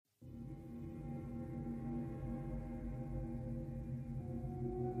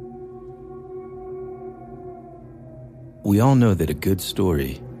We all know that a good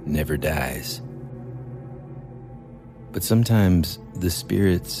story never dies. But sometimes the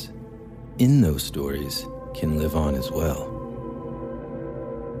spirits in those stories can live on as well.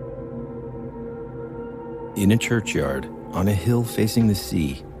 In a churchyard on a hill facing the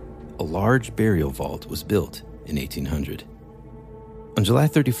sea, a large burial vault was built in 1800. On July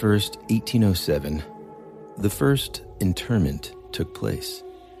 31st, 1807, the first interment took place.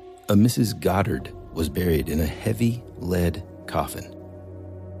 A Mrs. Goddard was buried in a heavy lead coffin.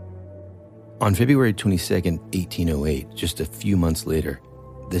 On February 22nd, 1808, just a few months later,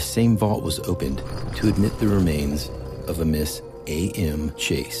 the same vault was opened to admit the remains of a Miss A.M.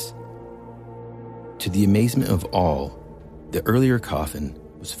 Chase. To the amazement of all, the earlier coffin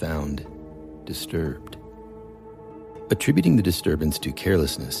was found disturbed. Attributing the disturbance to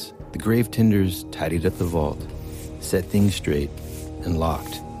carelessness, the grave tenders tidied up the vault, set things straight, and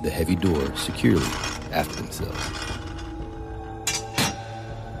locked the heavy door securely after themselves.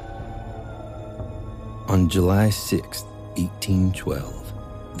 On July 6, 1812,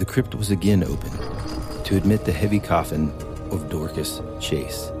 the crypt was again opened to admit the heavy coffin of Dorcas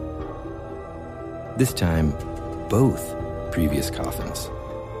Chase. This time, both previous coffins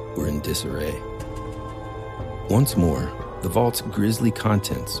were in disarray. Once more, the vault's grisly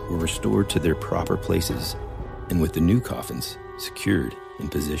contents were restored to their proper places, and with the new coffins secured in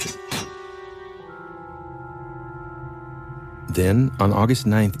position. Then, on August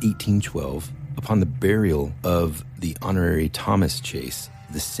 9th, 1812, upon the burial of the Honorary Thomas Chase,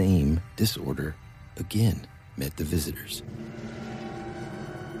 the same disorder again met the visitors.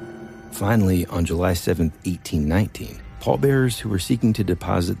 Finally, on July 7th, 1819, pallbearers who were seeking to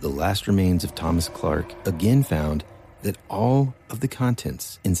deposit the last remains of Thomas Clark again found that all of the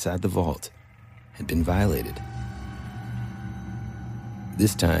contents inside the vault had been violated.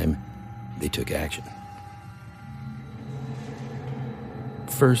 This time, they took action.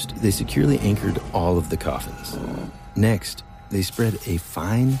 First, they securely anchored all of the coffins. Next, they spread a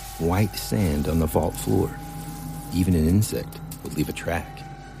fine white sand on the vault floor. Even an insect would leave a track.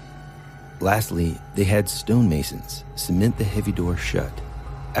 Lastly, they had stonemasons cement the heavy door shut,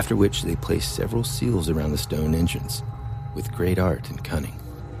 after which they placed several seals around the stone entrance with great art and cunning.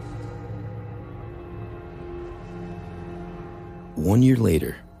 1 year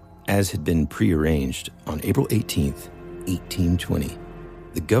later, as had been prearranged, on April 18th, 1820,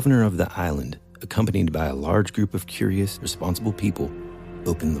 the governor of the island, accompanied by a large group of curious, responsible people,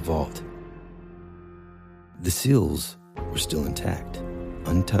 opened the vault. The seals were still intact,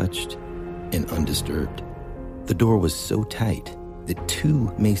 untouched, and undisturbed. The door was so tight that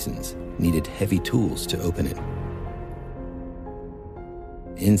 2 masons needed heavy tools to open it.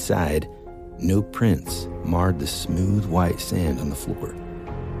 Inside, no prints marred the smooth white sand on the floor.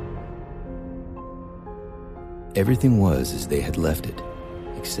 Everything was as they had left it,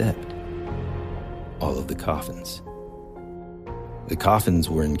 except all of the coffins. The coffins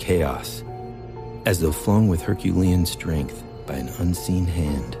were in chaos, as though flung with Herculean strength by an unseen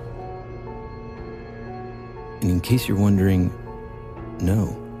hand. And in case you're wondering,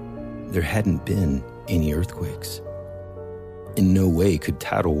 no, there hadn't been any earthquakes. In no way could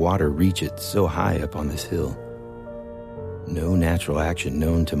tidal water reach it so high up on this hill. No natural action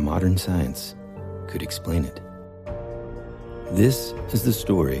known to modern science could explain it. This is the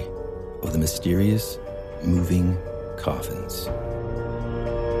story of the mysterious moving coffins.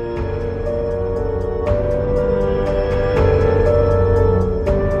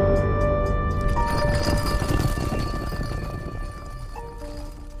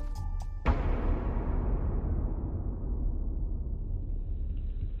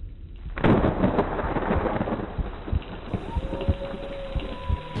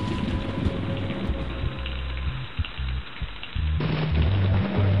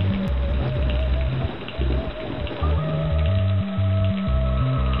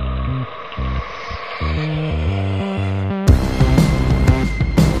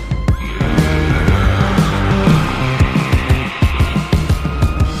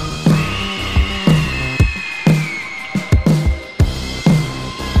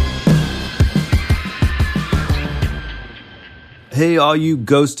 Hey, all you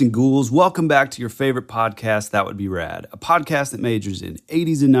ghosts and ghouls, welcome back to your favorite podcast, That Would Be Rad, a podcast that majors in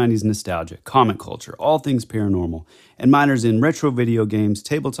 80s and 90s nostalgia, comic culture, all things paranormal, and minors in retro video games,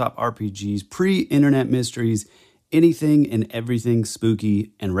 tabletop RPGs, pre-internet mysteries, anything and everything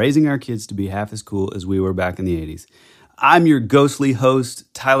spooky, and raising our kids to be half as cool as we were back in the 80s. I'm your ghostly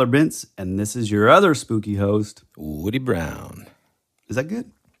host, Tyler Bentz, and this is your other spooky host, Woody Brown. Is that good?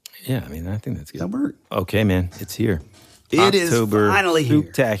 Yeah, I mean, I think that's good. That worked. Okay, man, it's here. It October is finally here.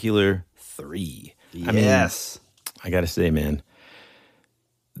 Spooktacular 3. Yes. I got to say, man,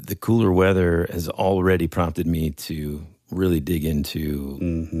 the cooler weather has already prompted me to really dig into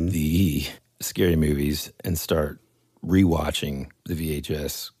the scary movies and start rewatching the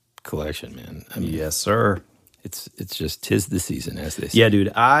VHS collection, man. I mean, yes, sir. It's just 'tis the season, as they say. Yeah,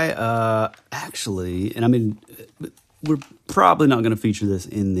 dude. I actually, and I mean, we're probably not going to feature this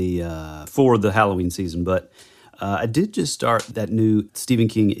in the for the Halloween season, but I did just start that new Stephen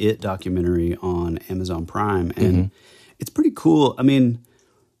King It documentary on Amazon Prime, and it's pretty cool. I mean,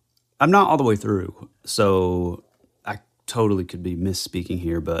 I'm not all the way through, so I totally could be misspeaking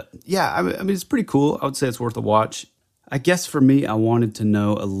here, but yeah, I mean, it's pretty cool. I would say it's worth a watch. I guess for me, I wanted to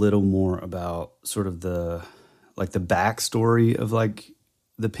know a little more about sort of the backstory of like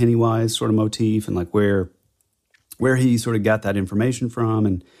the Pennywise sort of motif and like where he sort of got that information from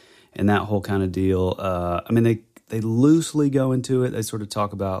and that whole kind of deal. I mean, they loosely go into it. They sort of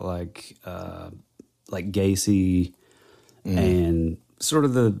talk about like Gacy and sort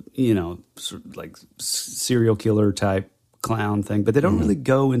of the, sort of like serial killer type clown thing, but they don't really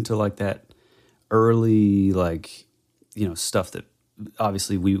go into like that early, like, stuff that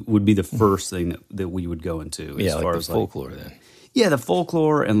obviously we would be the first thing that we would go into as far as folklore then. Yeah, the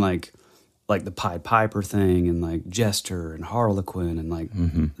folklore and like the Pied Piper thing and like Jester and Harlequin and like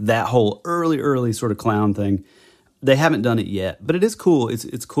that whole early sort of clown thing. They haven't done it yet, but it is cool.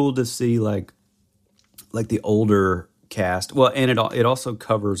 It's cool to see like the older cast. Well, and it also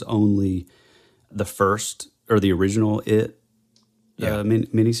covers only the first or the original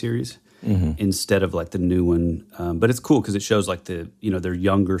miniseries. Instead of like the new one. But it's cool because it shows like their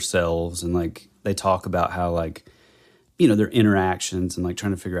younger selves and like they talk about how like, their interactions and like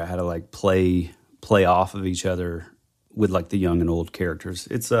trying to figure out how to like play off of each other with like the young and old characters.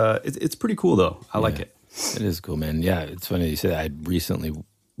 It's pretty cool though. I like it. It is cool, man. Yeah, it's funny you said I recently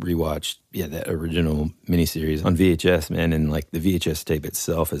rewatched that original miniseries on VHS, man, and like the VHS tape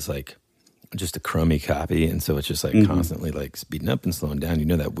itself is like just a crummy copy, and so it's just like constantly like speeding up and slowing down.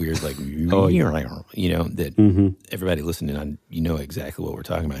 That weird like that everybody listening on exactly what we're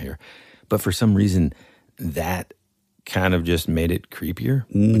talking about here. But for some reason, that kind of just made it creepier,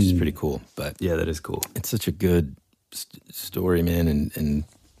 which is pretty cool. But yeah, that is cool. It's such a good story, man, and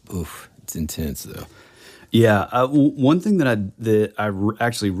oof, it's intense though. Yeah, one thing that I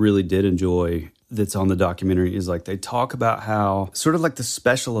actually really did enjoy that's on the documentary is like they talk about how sort of like the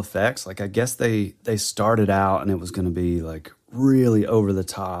special effects, like I guess they started out and it was going to be like really over the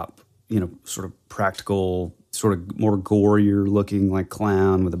top, sort of practical, sort of more gorier looking like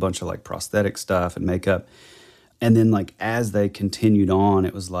clown with a bunch of like prosthetic stuff and makeup. And then like as they continued on,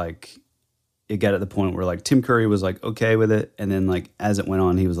 it was like it got at the point where like Tim Curry was like okay with it, and then like as it went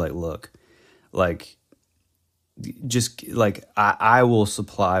on, he was like, look, like just like I will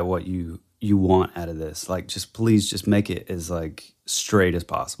supply what you want out of this. Like, just please just make it as like straight as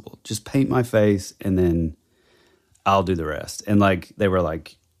possible. Just paint my face and then I'll do the rest. And like, they were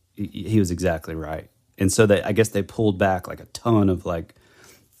like, he was exactly right. And so I guess they pulled back like a ton of like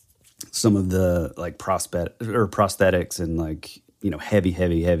some of the like prosthetics and like,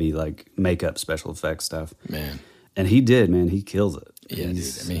 heavy like makeup special effects stuff. Man. And he did, man. He kills it. Yeah, dude.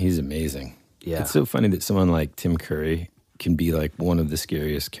 I mean, he's amazing. Yeah. It's so funny that someone like Tim Curry can be like one of the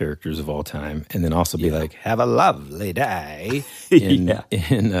scariest characters of all time, and then also be like, "Have a lovely day" in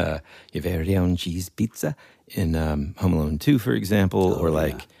your very own cheese pizza in Home Alone 2, for example, or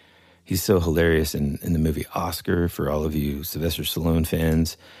like he's so hilarious in the movie Oscar for all of you Sylvester Stallone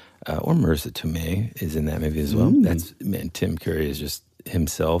fans, or Marissa Tomei is in that movie as well. Tim Curry is just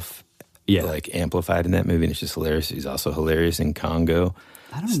himself, like amplified in that movie, and it's just hilarious. He's also hilarious in Congo.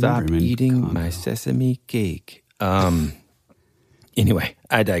 I don't Stop eating my sesame cake. Anyway,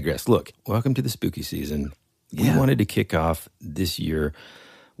 I digress. Look, welcome to the spooky season. We wanted to kick off this year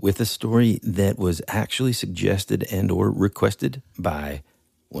with a story that was actually suggested and or requested by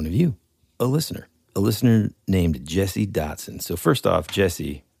one of you, a listener named Jesse Dotson. So first off,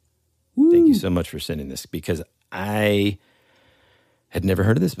 Jesse, thank you so much for sending this because I had never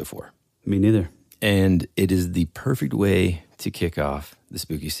heard of this before. Me neither. And it is the perfect way to kick off the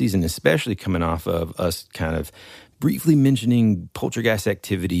spooky season, especially coming off of us kind of briefly mentioning poltergeist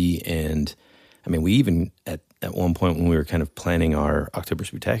activity. And I mean, we even at one point when we were kind of planning our October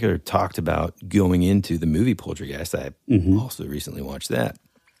Spooktacular talked about going into the movie Poltergeist. I also recently watched that.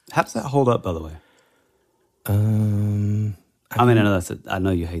 How does that hold up, by the way? I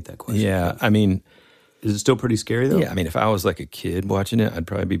know you hate that question. Yeah, I mean, is it still pretty scary though? Yeah, I mean, if I was like a kid watching it, I'd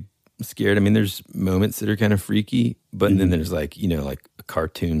probably be scared. I mean, there's moments that are kind of freaky, but then there's like, like a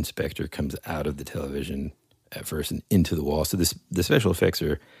cartoon specter comes out of the television at first and into the wall. So the special effects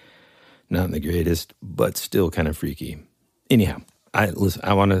are Not the greatest, but still kind of freaky. Anyhow, I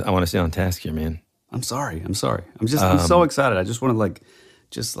want to stay on task here, man. I'm sorry. I'm so excited. I just want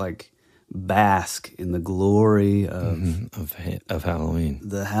to bask in the glory of Halloween.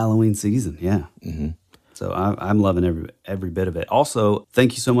 The Halloween season, yeah. Mm-hmm. So I'm loving every bit of it. Also,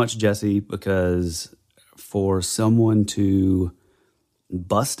 thank you so much, Jesse, because for someone to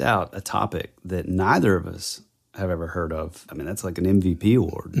bust out a topic that neither of us have ever heard of, I mean, that's like an MVP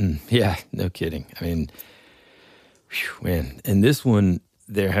award. Yeah, no kidding. I mean, man. And this one,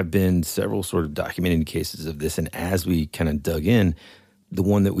 there have been several sort of documented cases of this. And as we kind of dug in, the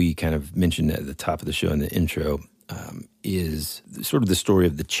one that we kind of mentioned at the top of the show in the intro is sort of the story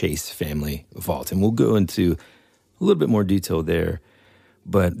of the Chase family vault. And we'll go into a little bit more detail there.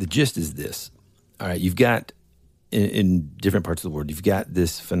 But the gist is this. All right, you've got, in different parts of the world, you've got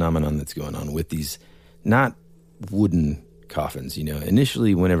this phenomenon that's going on with these not wooden coffins. You know,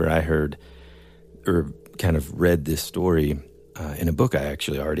 initially, whenever I heard or kind of read this story in a book I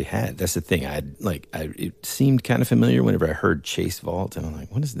actually already had. That's the thing. It seemed kind of familiar whenever I heard Chase Vault, and I'm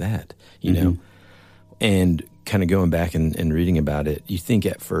like, what is that? You know? And kind of going back and reading about it, you think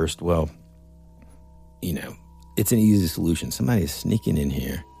at first, well, you know, it's an easy solution. Somebody is sneaking in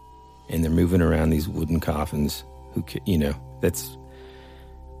here, and they're moving around these wooden coffins. That's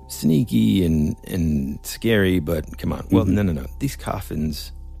sneaky and scary, but come on. Well, no. These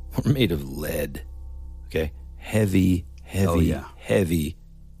coffins were made of lead, okay? Heavy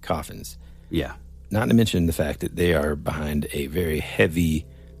coffins. Yeah. Not to mention the fact that they are behind a very heavy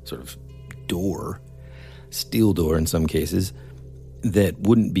sort of door, steel door in some cases, that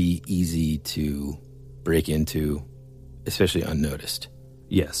wouldn't be easy to break into, especially unnoticed.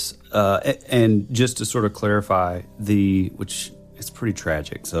 Yes. And just to sort of clarify, which is pretty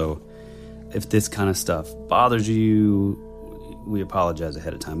tragic. So if this kind of stuff bothers you, we apologize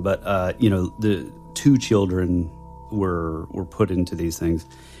ahead of time. But, the 2 children were put into these things,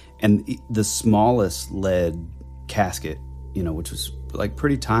 and the smallest lead casket, which was like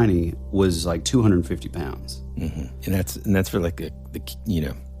pretty tiny, was like 250 pounds. Mm-hmm. And that's for like the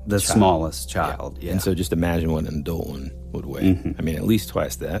child. Smallest child. Yeah. And so just imagine what an adult one would weigh. Mm-hmm. I mean, at least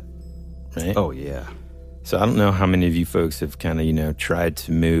twice that, right? Oh yeah. So I don't know how many of you folks have kind of tried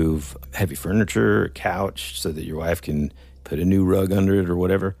to move heavy furniture, or couch, so that your wife can put a new rug under it or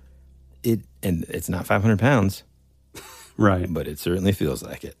whatever. And it's not 500 pounds. Right. But it certainly feels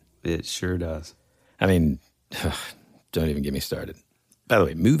like it. It sure does. I mean, don't even get me started. By the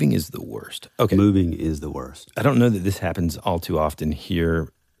way, moving is the worst. Okay. Moving is the worst. I don't know that this happens all too often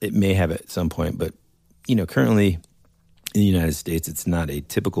here. It may have at some point, but, currently in the United States, it's not a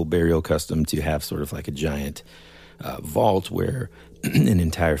typical burial custom to have sort of like a giant vault where an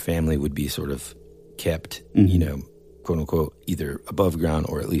entire family would be sort of kept, quote unquote, either above ground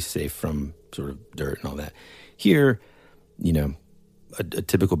or at least safe from sort of dirt and all that. Here, a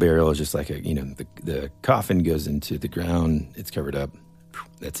typical burial is just like the coffin goes into the ground, it's covered up,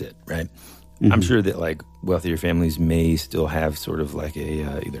 that's it, right? Mm-hmm. I'm sure that like wealthier families may still have sort of like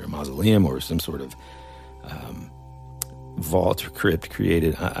either a mausoleum or some sort of vault or crypt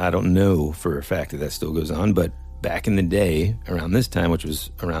created. I don't know for a fact that still goes on, but back in the day, around this time, which was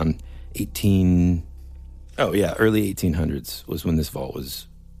around early 1800s was when this vault was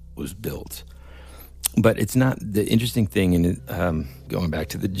built. But it's not the interesting thing, and going back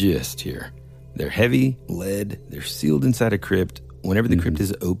to the gist here, they're heavy lead, they're sealed inside a crypt. Whenever the crypt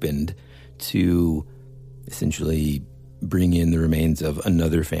is opened to essentially bring in the remains of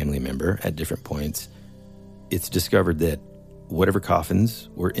another family member at different points, it's discovered that whatever coffins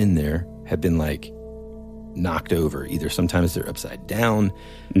were in there have been like knocked over. Either sometimes they're upside down,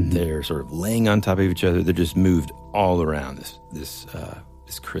 they're sort of laying on top of each other, they're just moved all around this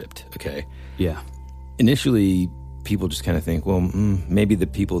crypt, okay? Yeah. Initially, people just kind of think, well, maybe the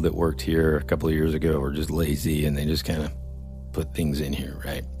people that worked here a couple of years ago were just lazy and they just kind of put things in here,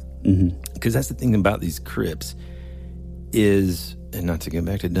 right? Because that's the thing about these crypts is, and not to go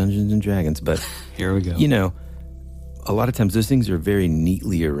back to Dungeons and Dragons, but here we go. A lot of times those things are very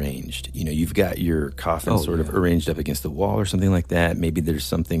neatly arranged. You've got your coffin of arranged up against the wall or something like that. Maybe there's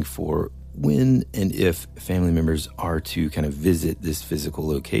something for when and if family members are to kind of visit this physical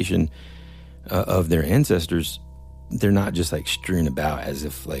location of their ancestors. They're not just like strewn about as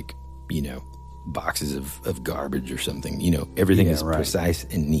if like, boxes of garbage or something. Everything is precise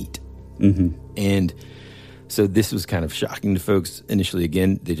and neat. And so this was kind of shocking to folks initially.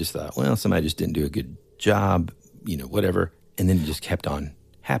 Again, they just thought, well, somebody just didn't do a good job, whatever. And then it just kept on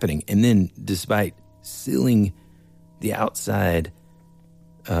happening. And then despite sealing the outside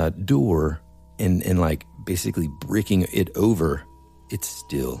door and like basically bricking it over, it's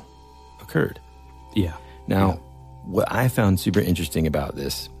still a occurred. Yeah. Now, what I found super interesting about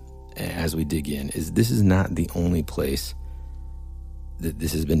this, as we dig in, is this is not the only place that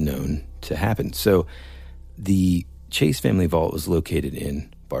this has been known to happen. So the Chase family vault was located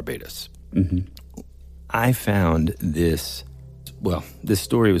in Barbados. I found this, this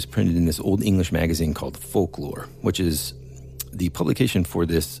story was printed in this old English magazine called Folklore, which is the publication for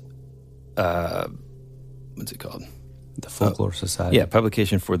this, what's it called? The Folklore Society. Yeah,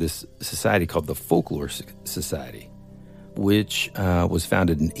 publication for this society called the Folklore Society, which was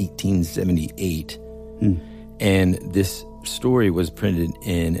founded in 1878. And this story was printed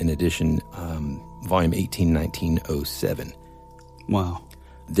in an edition, volume 18, 1907. Wow.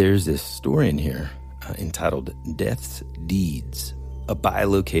 There's this story in here entitled Death's Deeds, a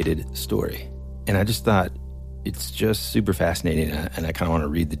bilocated story. And I just thought it's just super fascinating, and I kind of want to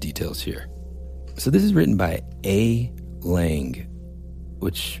read the details here. So this is written by A. Lang,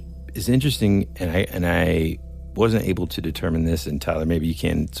 which is interesting, and I wasn't able to determine this, and Tyler, maybe you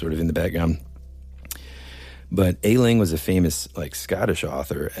can sort of in the background. But A. Lang was a famous Scottish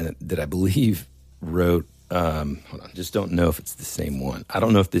author, and that I believe wrote, hold on, just don't know if it's the same one. I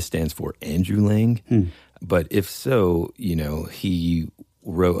don't know if this stands for Andrew Lang, but if so, he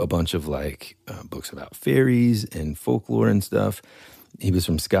wrote a bunch of books about fairies and folklore and stuff. He was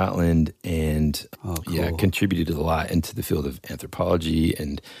from Scotland and contributed a lot into the field of anthropology.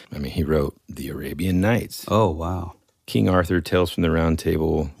 And he wrote The Arabian Nights. Oh, wow. King Arthur, Tales from the Round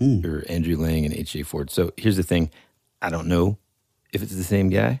Table, or Andrew Lang and H.J. Ford. So here's the thing. I don't know if it's the same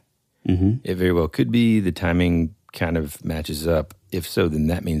guy. It very well could be. The timing kind of matches up. If so, then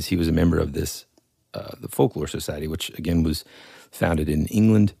that means he was a member of this, the Folklore Society, which again was founded in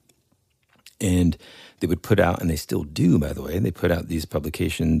England. And they would put out, and they still do, by the way, they put out these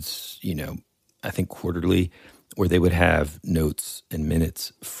publications, I think quarterly, where they would have notes and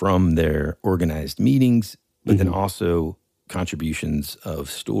minutes from their organized meetings, but then also contributions of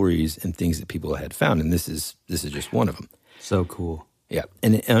stories and things that people had found. And this is just one of them. So cool. Yeah.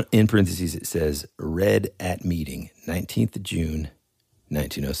 And in parentheses, it says, read at meeting, 19th of June,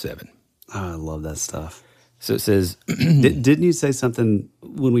 1907. Oh, I love that stuff. So it says... Didn't you say something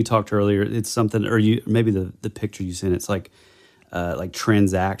when we talked earlier? It's something, or maybe the picture you sent, it's like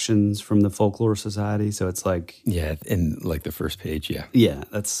transactions from the Folklore Society. So it's like... Yeah, in the first page, yeah. Yeah,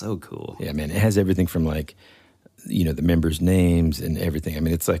 that's so cool. Yeah, man. It has everything from the members' names and everything.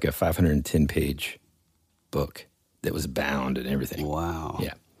 It's like a 510-page book that was bound and everything. Wow.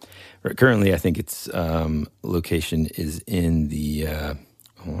 Yeah. Currently, I think its location is in the...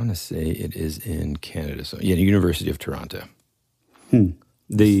 I want to say it is in Canada. So, yeah, the University of Toronto.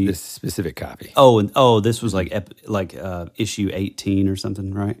 This specific copy. This was issue 18 or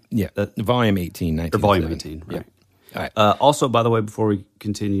something, right? Yeah, volume 18, 19. Or volume 18, right. Yeah. All right. Also, by the way, before we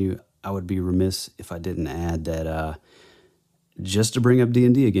continue, I would be remiss if I didn't add that just to bring up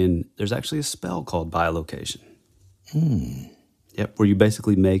D&D again, there's actually a spell called bilocation. Yep, where you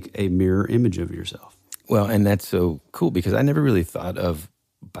basically make a mirror image of yourself. Well, and that's so cool because I never really thought of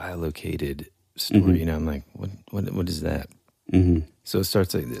bilocated story. I'm like, what is that? So it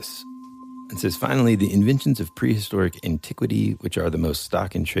starts like this. It says, finally, the inventions of prehistoric antiquity, which are the most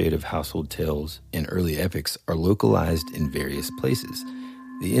stock in trade of household tales and early epics, are localized in various places.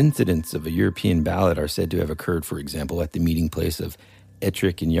 The incidents of a European ballad are said to have occurred, for example, at the meeting place of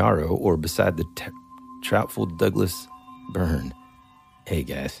Ettrick and Yarrow, or beside the Troutful Douglas Burn. Hey,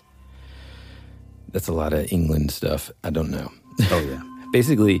 guys. That's a lot of England stuff. I don't know. Oh, yeah.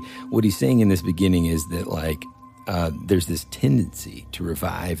 Basically, what he's saying in this beginning is that, there's this tendency to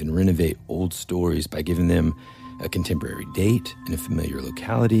revive and renovate old stories by giving them a contemporary date and a familiar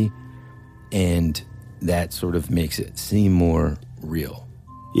locality, and that sort of makes it seem more real.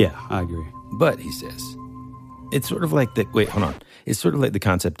 Yeah, I agree. But, he says, it's sort of like it's sort of like the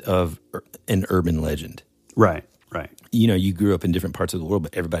concept of an urban legend. Right. You grew up in different parts of the world,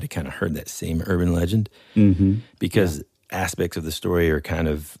 but everybody kind of heard that same urban legend because aspects of the story are kind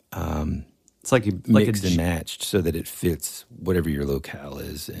of it's like mixed and matched so that it fits whatever your locale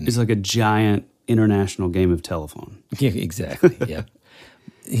is. And it's like a giant international game of telephone. Yeah, exactly. Yeah.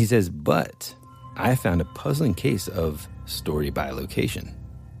 He says, but I found a puzzling case of story by location,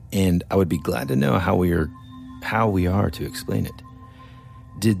 and I would be glad to know how we are to explain it.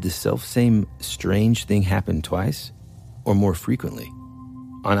 Did the self-same strange thing happen twice, or more frequently,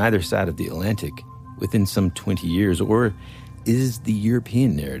 on either side of the Atlantic within some 20 years, or is the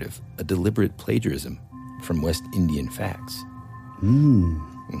European narrative a deliberate plagiarism from West Indian facts?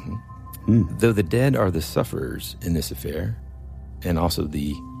 Though the dead are the sufferers in this affair, and also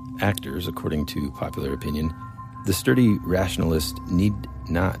the actors, according to popular opinion, the sturdy rationalist need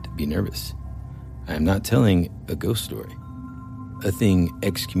not be nervous. I am not telling a ghost story, a thing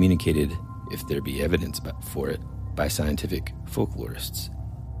excommunicated, if there be evidence for it, by scientific folklorists.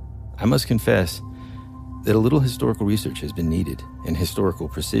 I must confess that a little historical research has been needed, and historical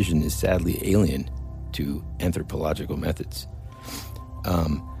precision is sadly alien to anthropological methods. I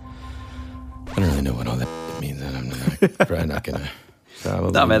don't really know what all that means, and I'm probably not going to...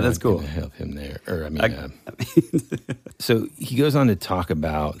 No, man, that's cool. Help him there. So he goes on to talk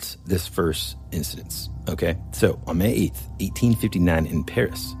about this first instance, okay? So on May 8th, 1859 in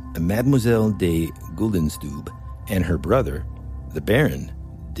Paris, a Mademoiselle de Guldenstube and her brother, the Baron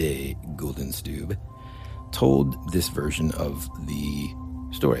de Guldenstube, told this version of the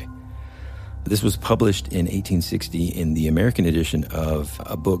story. This was published in 1860 in the American edition of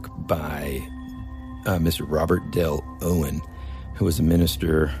a book by Mr. Robert Dale Owen, who was a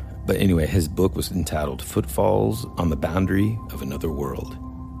minister. But anyway, his book was entitled Footfalls on the Boundary of Another World.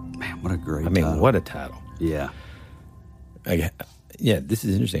 Man, what a great title. What a title. Yeah. This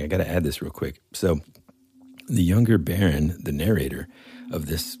is interesting. I got to add this real quick. So the younger Baron, the narrator of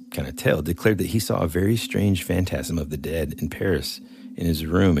this kind of tale, declared that he saw a very strange phantasm of the dead in Paris in his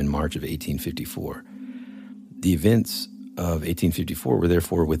room in March of 1854. The events of 1854 were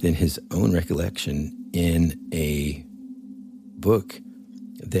therefore within his own recollection in a book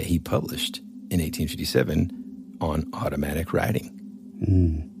that he published in 1857 on automatic writing,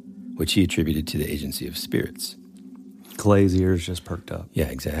 which he attributed to the agency of spirits. Clay's ears just perked up. Yeah,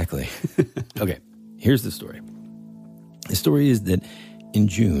 exactly. Okay, here's the story. The story is that in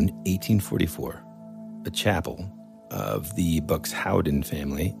June 1844, a chapel of the Buxhowden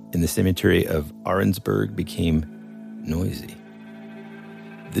family in the cemetery of Arensberg became noisy.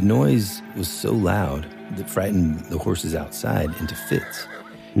 The noise was so loud that frightened the horses outside into fits,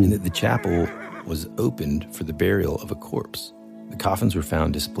 and that the chapel was opened for the burial of a corpse. The coffins were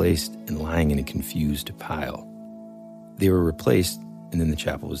found displaced and lying in a confused pile. They were replaced, and then the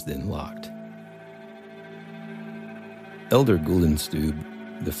chapel was then locked. Elder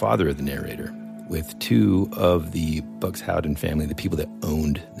Guldenstube, the father of the narrator, with two of the Buxhowden family, the people that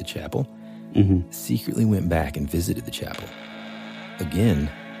owned the chapel, secretly went back and visited the chapel. Again,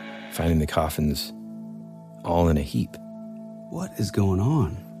 finding the coffins all in a heap. What is going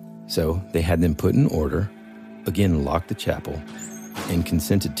on? So they had them put in order, again locked the chapel, and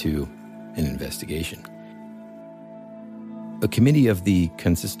consented to an investigation. A committee of the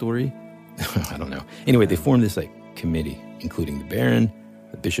consistory, I don't know. Anyway, they formed this committee, including the Baron,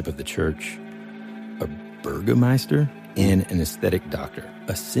 the bishop of the church, a burgomeister, and an aesthetic doctor,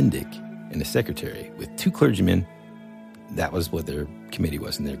 a syndic, and a secretary, with two clergymen. That was what their committee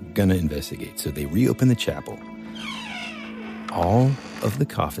was, and they're going to investigate. So they reopened the chapel. All of the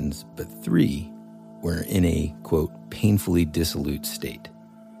coffins, but 3, were in a, quote, painfully dissolute state.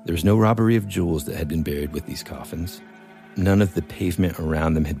 There was no robbery of jewels that had been buried with these coffins. None of the pavement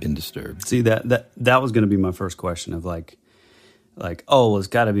around them had been disturbed. See, that was going to be my first question of it's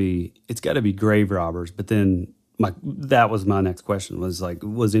got to be grave robbers. But then that was my next question was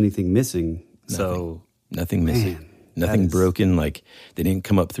was anything missing? Nothing. Nothing missing. Man, nothing broken, they didn't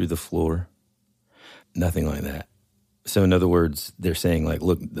come up through the floor. Nothing like that. So in other words, they're saying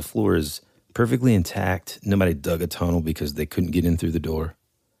look, the floor is perfectly intact. Nobody dug a tunnel because they couldn't get in through the door.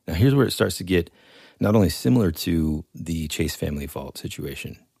 Now here's where it starts to get not only similar to the Chase family vault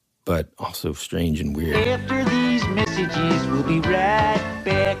situation, but also strange and weird. After these messages, we'll be right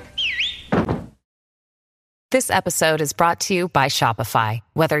back. This episode is brought to you by Shopify.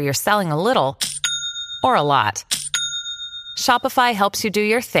 Whether you're selling a little or a lot, Shopify helps you do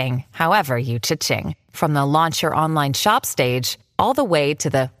your thing, however you cha-ching. From the launch your online shop stage, all the way to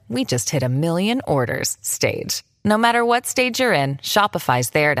the we just hit 1 million orders stage. No matter what stage you're in, Shopify's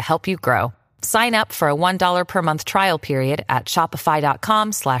there to help you grow. Sign up for a $1 per month trial period at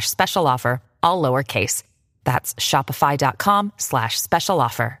shopify.com/special offer, all lowercase. That's shopify.com/special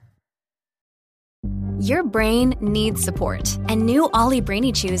offer. Your brain needs support, and new Ollie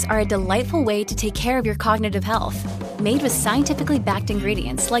Brainy Chews are a delightful way to take care of your cognitive health. Made with scientifically backed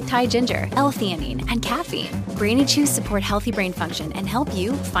ingredients like Thai ginger, L-theanine, and caffeine, Brainy Chews support healthy brain function and help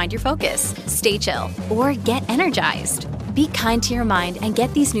you find your focus, stay chill, or get energized. Be kind to your mind and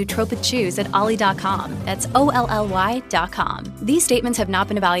get these nootropic chews at ollie.com. That's OLLY.com. These statements have not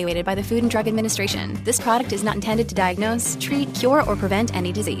been evaluated by the Food and Drug Administration. This product is not intended to diagnose, treat, cure, or prevent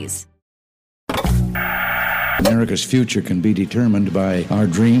any disease. America's future can be determined by our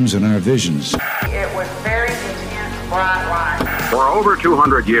dreams and our visions. It was very intense, bright light. For over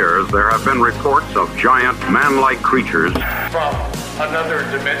 200 years, there have been reports of giant man-like creatures From Another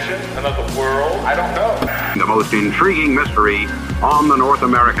dimension, another world, I don't know. The most intriguing mystery on the North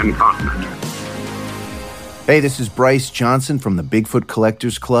American continent. Hey, this is Bryce Johnson from the Bigfoot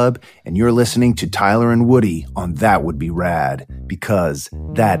Collectors Club, and you're listening to Tyler and Woody on That Would Be Rad, because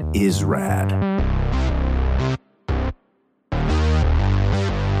that is rad.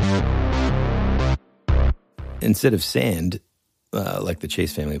 Instead of sand, like the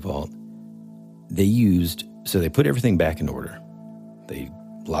Chase family vault, they put everything back in order. They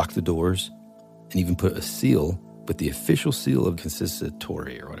locked the doors and even put a seal, but the official seal of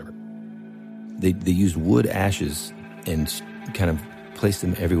consistory or whatever. They used wood ashes and kind of placed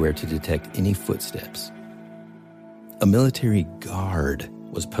them everywhere to detect any footsteps. A military guard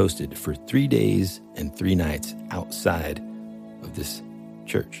was posted for 3 days and 3 nights outside of this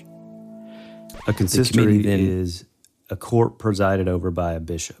church. A consistory is a court presided over by a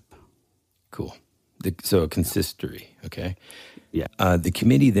bishop. Cool. So a consistory, okay? Yeah. The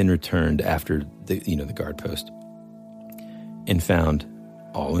committee then returned after the guard post and found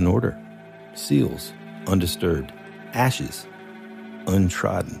all in order. Seals, undisturbed. Ashes,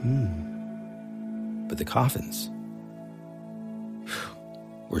 untrodden. But the coffins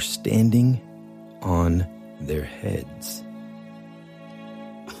were standing on their heads.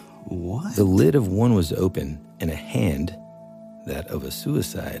 What? The lid of one was open, and a hand, that of a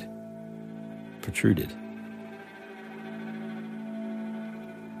suicide, protruded.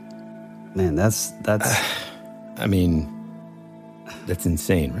 Man, that's. I mean, that's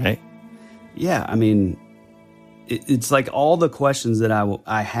insane, right? Yeah, I mean, it's like all the questions that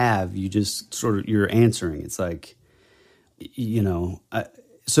I have, you just you're answering. It's like,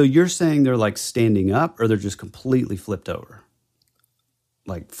 so you're saying they're like standing up, or they're just completely flipped over?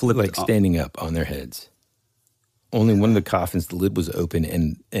 Like standing up on their heads. Only one of the coffins, the lid was open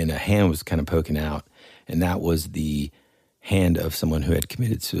and a hand was kind of poking out, and that was the hand of someone who had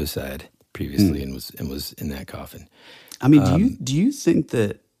committed suicide previously and was in that coffin. I mean, do you think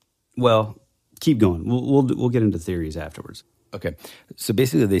that? Well, keep going. We'll get into theories afterwards. Okay, so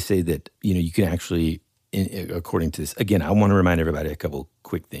basically they say that you can actually, according to this, again, I want to remind everybody a couple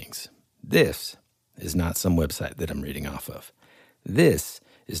quick things. This is not some website that I'm reading off of. This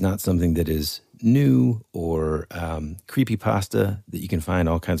is not something that is new or creepypasta that you can find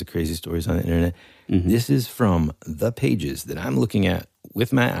all kinds of crazy stories on the internet. Mm-hmm. This is from the pages that I'm looking at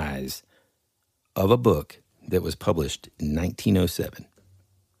with my eyes of a book that was published in 1907.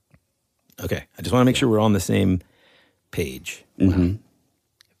 Okay, I just want to make sure we're on the same page. Mm-hmm.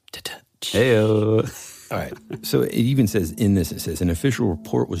 Hey-o. All right, so it even says in this, it says, an official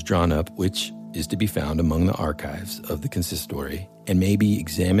report was drawn up, which is to be found among the archives of the consistory and may be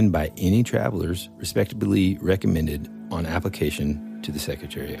examined by any travelers respectably recommended on application to the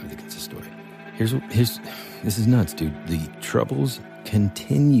secretary of the consistory. This is nuts, dude. The troubles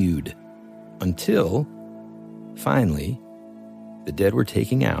continued until finally the dead were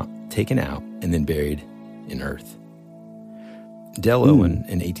taken out, and then buried in earth. Dell Owen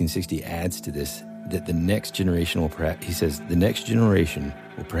in 1860 adds to this that the next generation will perhaps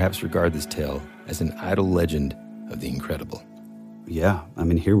regard this tale as an idle legend of the incredible. Yeah, I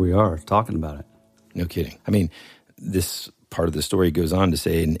mean, here we are talking about it. No kidding. I mean, this part of the story goes on to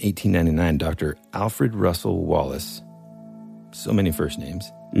say in 1899, Dr. Alfred Russel Wallace, so many first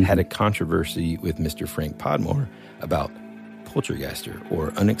names, had a controversy with Mr. Frank Podmore about poltergeister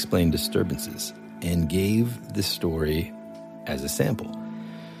or unexplained disturbances and gave this story as a sample.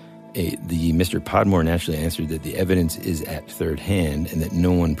 The Mr. Podmore naturally answered that the evidence is at third hand and that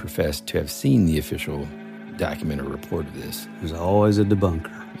no one professed to have seen the official document or report of this. There's always a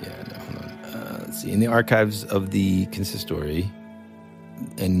debunker. Yeah, no, hold on. Let's see. In the archives of the consistory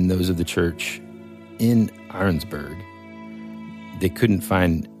and those of the church in Arnsberg, they couldn't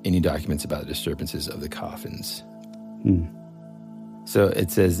find any documents about the disturbances of the coffins. So it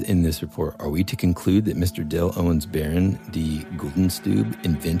says in this report, are we to conclude that Mr. Dell Owens Baron de Guldenstube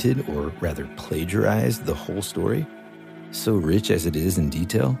invented, or rather plagiarized, the whole story? So rich as it is in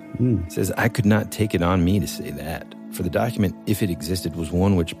detail? It says, I could not take it on me to say that. For the document, if it existed, was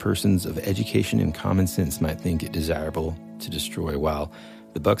one which persons of education and common sense might think it desirable to destroy, while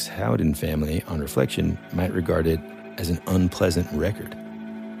the Bucks Howden family, on reflection, might regard it as an unpleasant record.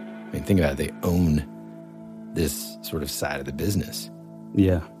 I mean, think about it. They own this sort of side of the business.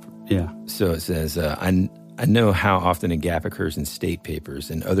 Yeah. So it says, I know how often a gap occurs in state papers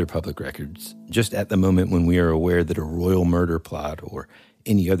and other public records, just at the moment when we are aware that a royal murder plot or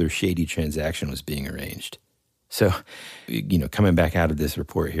any other shady transaction was being arranged. So, coming back out of this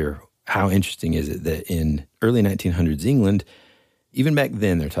report here, how interesting is it that in early 1900s England, even back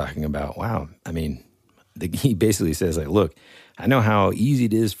then they're talking about, wow, I mean, he basically says, like, look, I know how easy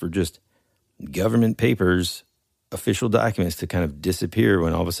it is for just government papers, official documents to kind of disappear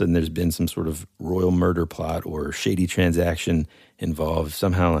when all of a sudden there's been some sort of royal murder plot or shady transaction involved.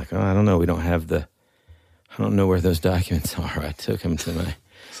 Somehow, like, I don't know, I don't know where those documents are. I took them to my...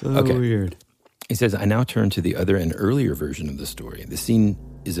 So weird. He says, I now turn to the other and earlier version of the story. The scene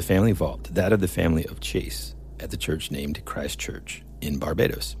is a family vault, that of the family of Chase, at the church named Christ Church in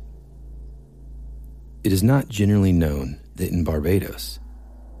Barbados. It is not generally known that in Barbados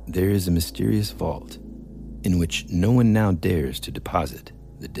there is a mysterious vault in which no one now dares to deposit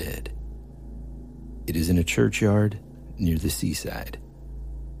the dead. It is in a churchyard near the seaside.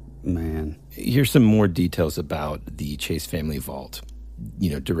 Man. Here's some more details about the Chase family vault,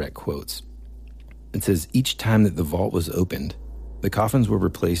 direct quotes. It says, each time that the vault was opened, the coffins were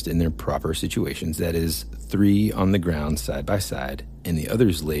replaced in their proper situations, that is, 3 on the ground side by side, and the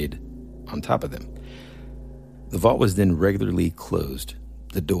others laid on top of them. The vault was then regularly closed.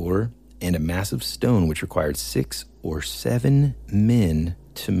 The door and a massive stone, which required 6 or 7 men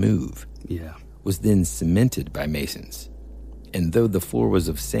to move, was then cemented by masons. And though the floor was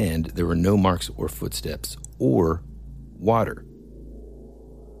of sand, there were no marks or footsteps or water.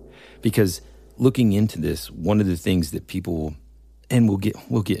 Because looking into this, one of the things that people, and we'll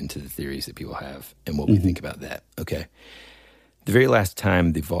get into the theories that people have and what we think about that, okay? The very last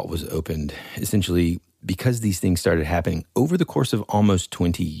time the vault was opened, essentially, because these things started happening over the course of almost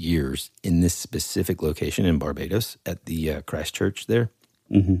 20 years in this specific location in Barbados at the Christ Church there,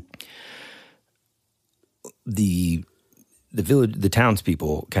 the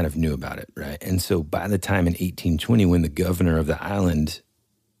townspeople kind of knew about it, right? And so by the time in 1820, when the governor of the island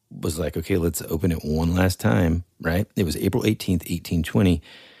was like, okay, let's open it one last time, right? It was April 18th, 1820.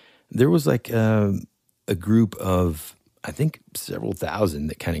 There was like a group of, I think, several thousand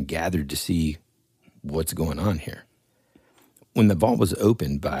that kind of gathered to see what's going on here. When the vault was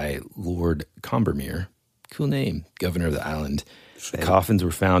opened by Lord Combermere, cool name, governor of the island, the coffins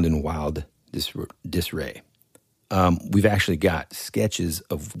were found in wild disarray. We've actually got sketches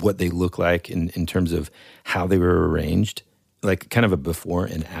of what they look like in terms of how they were arranged, like kind of a before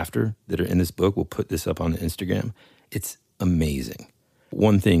and after that are in this book. We'll put this up on Instagram. It's amazing.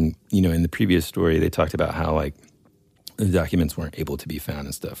 One thing, in the previous story, they talked about how like the documents weren't able to be found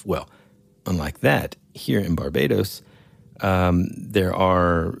and stuff. Well, unlike that, here in Barbados, there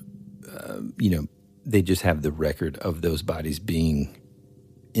are, they just have the record of those bodies being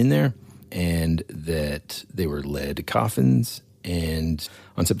in there and that they were lead coffins. And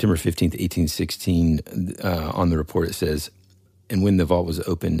on September 15th, 1816, on the report it says, and when the vault was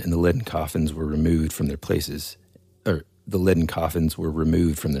opened and the leaden coffins were removed from their places, and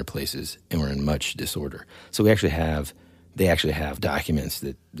were in much disorder. So they actually have documents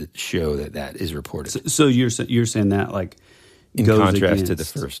that show that is reported. So you're saying that like in goes contrast against to the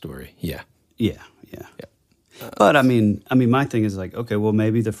first story, yeah. But I mean, my thing is like, okay, well,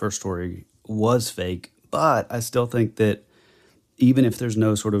 maybe the first story was fake, but I still think that even if there's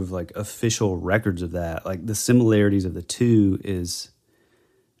no sort of like official records of that, like the similarities of the two is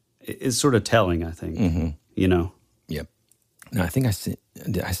sort of telling, I think. Yep. No, I think I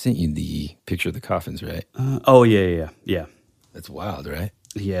sent you the picture of the coffins, right? Yeah. That's wild, right?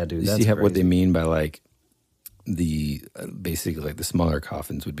 Yeah, dude. You That's see crazy. what they mean by like the basically like the smaller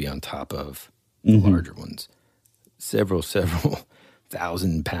coffins would be on top of the larger ones. Several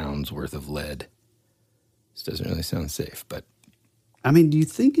 1,000 pounds worth of lead. This doesn't really sound safe, but I mean, do you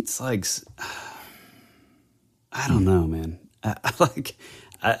think it's like, I don't know, man.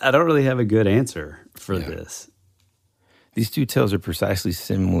 I don't really have a good answer for this. These two tales are precisely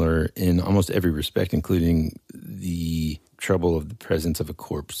similar in almost every respect, including the trouble of the presence of a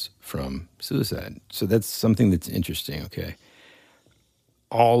corpse from suicide. So that's something that's interesting, okay?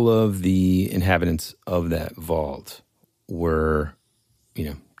 All of the inhabitants of that vault were,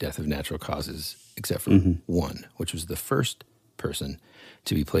 death of natural causes, except for one, which was the first person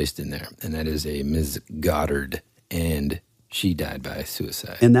to be placed in there, and that is a Ms. Goddard, and she died by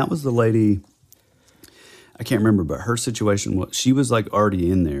suicide. And that was the lady, I can't remember, but her situation was, she was like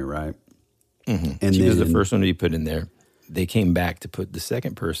already in there, right? And she was the first one to be put in there. They came back to put the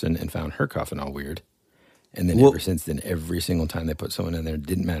second person and found her coffin all weird. And then ever since then, every single time they put someone in there, it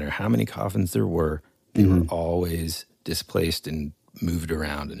didn't matter how many coffins there were, they were always displaced and moved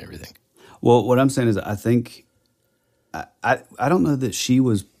around and everything. Well, what I'm saying is I think, I don't know that she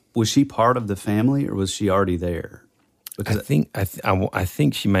was she part of the family or was she already there? Because I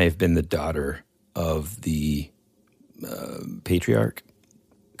think she may have been the daughter of the patriarch.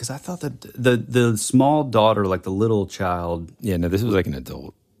 Because I thought that the small daughter, like the little child. Yeah, no, this was like an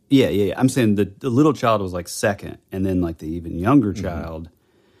adult. Yeah. I'm saying the little child was like second, and then like the even younger child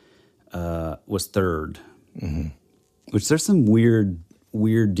was third. Mm-hmm. Which there's some weird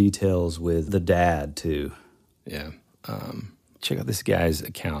details with the dad too. Yeah. Check out this guy's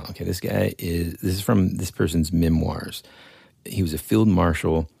account. Okay, this is from this person's memoirs. He was a Field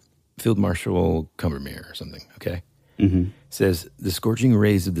Marshal Combermere or something, okay? Mm-hmm. Says, the scorching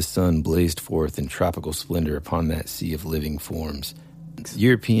rays of the sun blazed forth in tropical splendor upon that sea of living forms. The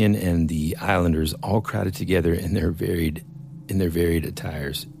European and the islanders all crowded together in their varied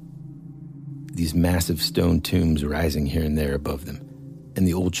attires. These massive stone tombs rising here and there above them, and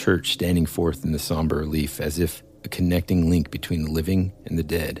the old church standing forth in the somber relief as if a connecting link between the living and the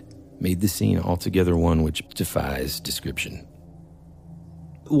dead made the scene altogether one which defies description.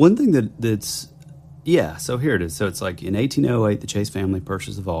 One thing so here it is. So it's like in 1808, the Chase family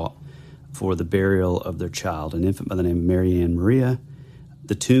purchased the vault for the burial of their child, an infant by the name of Mary Ann Maria.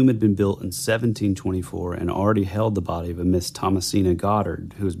 The tomb had been built in 1724 and already held the body of a Miss Thomasina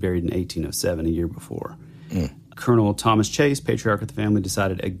Goddard, who was buried in 1807, a year before. Colonel Thomas Chase, patriarch of the family,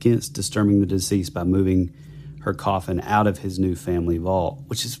 decided against disturbing the deceased by moving her coffin out of his new family vault,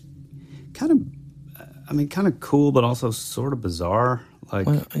 which is kind of cool, but also sort of bizarre. Like,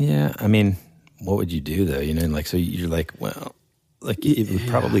 well, yeah, I mean, what would you do though? You know, like, so you're like, well, like it would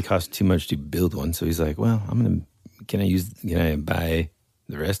probably cost too much to build one. So he's like, well, can I buy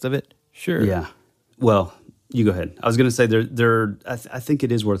the rest of it? Sure. Yeah. Well, you go ahead. I was going to say I think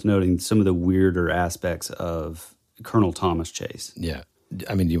it is worth noting some of the weirder aspects of Colonel Thomas Chase. Yeah.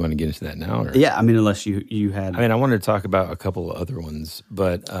 I mean, do you want to get into that now? Or? Yeah. I mean, unless you had. I mean, I wanted to talk about a couple of other ones,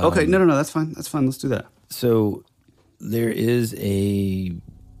 but. Okay. No. That's fine. Let's do that. So there is a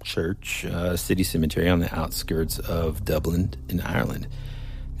church, city cemetery on the outskirts of Dublin in Ireland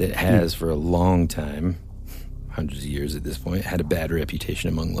that has for a long time, hundreds of years at this point, had a bad reputation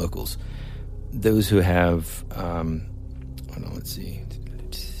among locals. Those who have,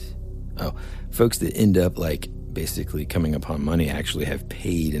 folks that end up like basically coming upon money actually have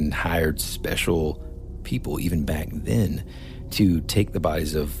paid and hired special people even back then to take the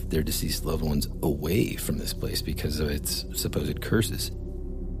bodies of their deceased loved ones away from this place because of its supposed curses.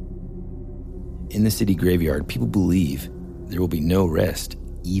 In the city graveyard, people believe there will be no rest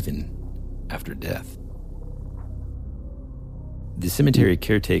even after death. The cemetery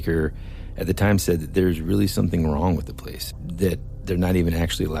caretaker at the time said that there's really something wrong with the place, that they're not even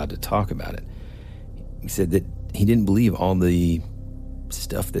actually allowed to talk about it. He said that he didn't believe all the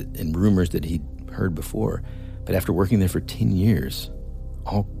stuff and rumors that he'd heard before, but after working there for 10 years,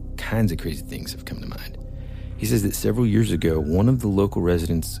 all kinds of crazy things have come to mind. He says that several years ago, one of the local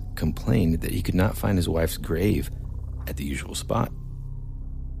residents complained that he could not find his wife's grave at the usual spot.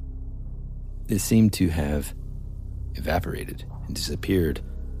 It seemed to have evaporated and disappeared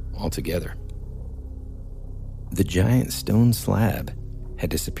altogether. The giant stone slab had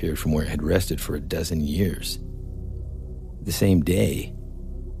disappeared from where it had rested for 12 years. The same day,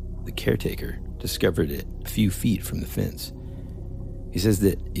 the caretaker discovered it a few feet from the fence. He says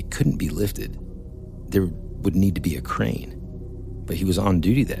that it couldn't be lifted. There would need to be a crane, but he was on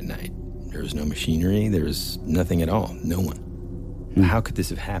duty that night. There was no machinery, there was nothing at all, no one. How could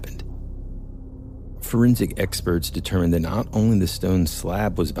this have happened? Forensic experts determined that not only the stone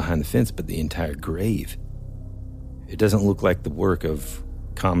slab was behind the fence, but the entire grave. It doesn't look like the work of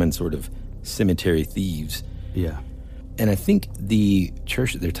common sort of cemetery thieves. Yeah. And I think the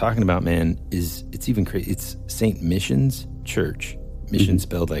church that they're talking about, man, it's even crazy. It's St. Mission's Church. Mission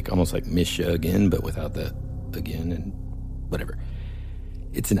spelled like almost like Michigan, but without the again and whatever.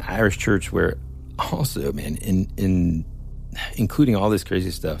 It's an Irish church where also, man, in including all this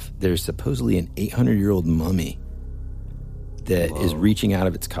crazy stuff, there's supposedly an 800-year-old mummy that is reaching out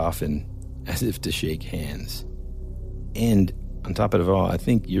of its coffin as if to shake hands. And on top of it all, I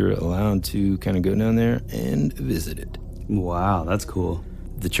think you're allowed to kind of go down there and visit it. Wow, that's cool.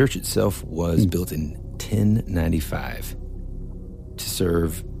 The church itself was built in 1095 to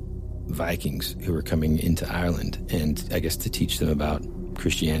serve Vikings who were coming into Ireland and I guess to teach them about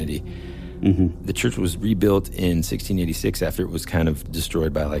Christianity. The church was rebuilt in 1686 after it was kind of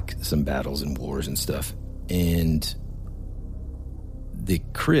destroyed by like some battles and wars and stuff. And the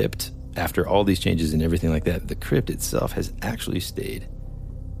crypt, after all these changes and everything like that, the crypt itself has actually stayed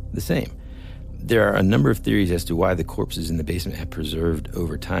the same. There are a number of theories as to why the corpses in the basement have preserved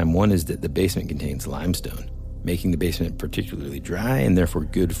over time. One is that the basement contains limestone, making the basement particularly dry and therefore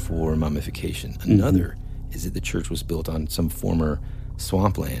good for mummification. Another is that the church was built on some former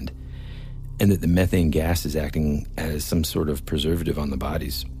swampland and that the methane gas is acting as some sort of preservative on the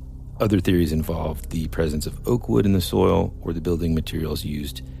bodies. Other theories involve the presence of oak wood in the soil or the building materials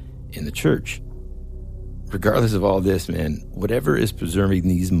used in the church. Regardless of all this, man, whatever is preserving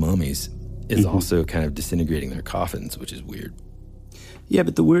these mummies is also kind of disintegrating their coffins, which is weird. Yeah,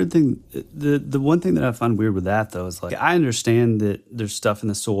 but the weird thing, the one thing that I find weird with that, though, is like, I understand that there's stuff in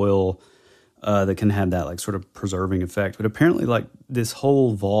the soil that can have that like sort of preserving effect, but apparently like this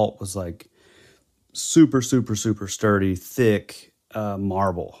whole vault was like super, super, super sturdy, thick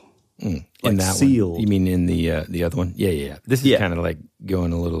marble. Like in that sealed. One. You mean in the other one? Yeah. This is kind of like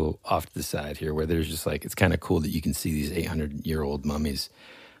going a little off to the side here, where there's just like, it's kind of cool that you can see these 800-year-old mummies.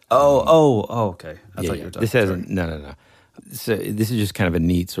 Okay. I thought you were talking. This hasn't. No. So this is just kind of a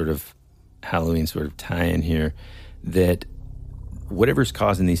neat sort of Halloween sort of tie-in here, that whatever's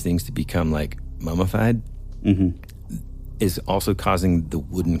causing these things to become like mummified is also causing the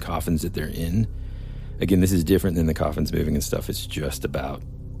wooden coffins that they're in. Again, this is different than the coffins moving and stuff. It's just about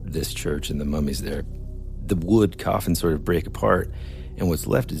this church and the mummies there. The wood coffins sort of break apart, and what's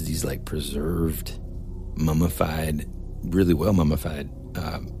left is these like preserved, mummified, really well mummified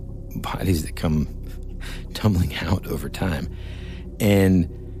bodies that come tumbling out over time. And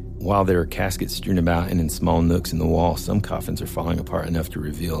while there are caskets strewn about and in small nooks in the wall, some coffins are falling apart enough to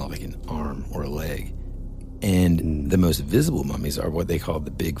reveal like an arm or a leg. And the most visible mummies are what they call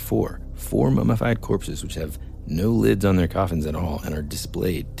the Big Four. 4 mummified corpses which have no lids on their coffins at all and are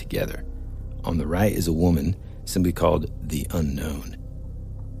displayed together. On the right is a woman, simply called the Unknown.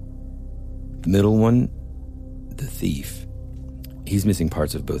 The middle one, the Thief. He's missing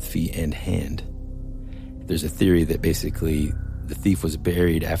parts of both feet and hand. There's a theory that basically the thief was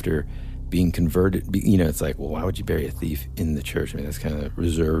buried after being converted. You know, it's like, well, why would you bury a thief in the church? I mean, that's kind of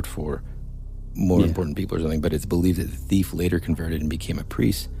reserved for more important people or something, but it's believed that the thief later converted and became a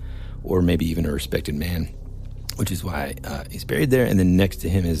priest, or maybe even a respected man, which is why he's buried there. And then next to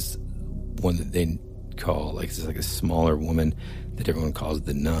him is one that they call, like, it's like a smaller woman that everyone calls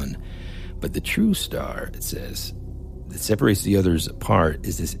the Nun. But the true star, it says, that separates the others apart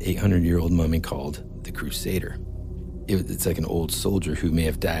is this 800-year-old mummy called the Crusader. It's like an old soldier who may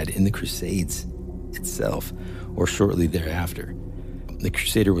have died in the Crusades itself or shortly thereafter. The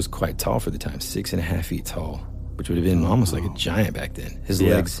Crusader was quite tall for the time, 6.5 feet tall, which would have been almost like a giant back then. His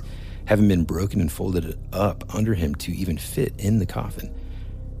legs haven't been broken and folded up under him to even fit in the coffin.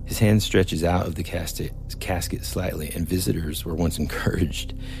 His hand stretches out of the casket slightly, and visitors were once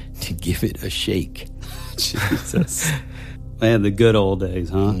encouraged to give it a shake. Jesus. Man, the good old days,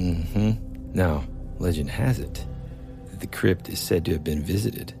 huh? Now, legend has it that the crypt is said to have been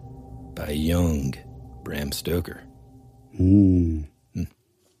visited by a young Bram Stoker.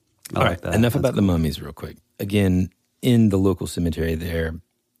 All right, enough about the mummies real quick. Again, in the local cemetery there,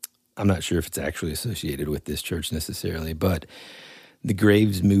 I'm not sure if it's actually associated with this church necessarily, but the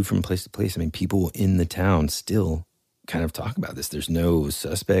graves move from place to place. I mean, people in the town still kind of talk about this. There's no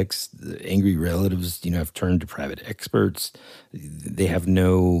suspects. The angry relatives, have turned to private experts. There's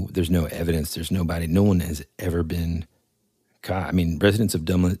no evidence. There's nobody. No one has ever been caught. I mean, residents of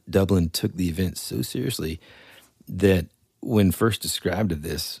Dublin took the event so seriously that when first described of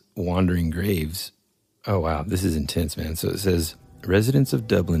this, wandering graves, oh wow, this is intense, man. So it says, residents of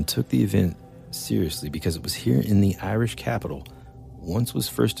Dublin took the event seriously because it was here in the Irish capital once was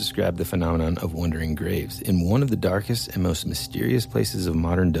first described the phenomenon of wandering graves. In one of the darkest and most mysterious places of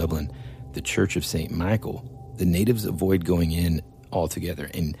modern Dublin, the Church of St. Michael, the natives avoid going in altogether,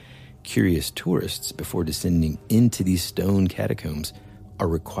 and curious tourists, before descending into these stone catacombs, are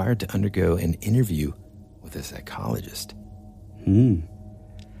required to undergo an interview with a psychologist.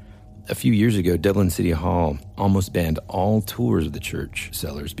 A few years ago, Dublin City Hall almost banned all tours of the church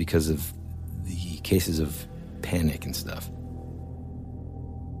cellars because of the cases of panic and stuff.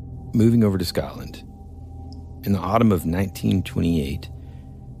 Moving over to Scotland, in the autumn of 1928,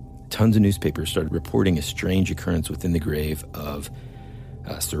 tons of newspapers started reporting a strange occurrence within the grave of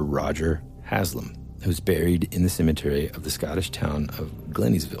Sir Roger Haslam, who was buried in the cemetery of the Scottish town of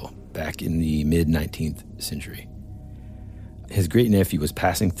Glenisville back in the mid-19th century. His great-nephew was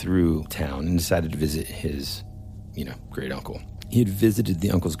passing through town and decided to visit his, great-uncle. He had visited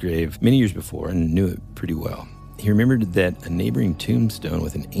the uncle's grave many years before and knew it pretty well. He remembered that a neighboring tombstone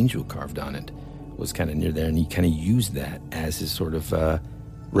with an angel carved on it was kind of near there, and he kind of used that as his sort of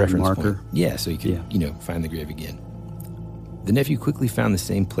reference marker. Point. Yeah, so he could, find the grave again. The nephew quickly found the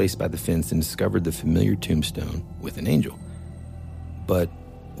same place by the fence and discovered the familiar tombstone with an angel. But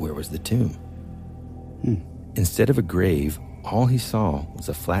where was the tomb? Instead of a grave, all he saw was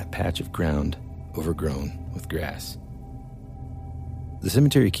a flat patch of ground overgrown with grass. The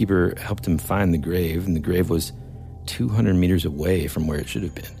cemetery keeper helped him find the grave, and the grave was 200 meters away from where it should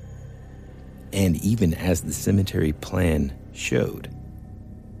have been. And even as the cemetery plan showed,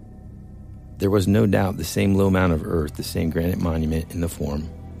 There was no doubt the same low amount of earth, the same granite monument in the form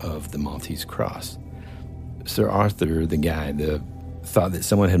of the Maltese cross. Sir Arthur, the guide, thought that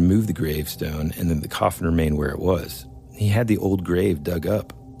someone had moved the gravestone and then the coffin remained where it was. He had the old grave dug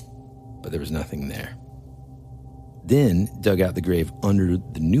up, but there was nothing there. Then dug out the grave under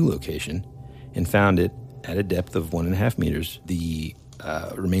the new location and found it at a depth of 1.5 meters, the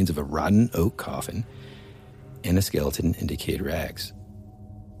remains of a rotten oak coffin and a skeleton in decayed rags.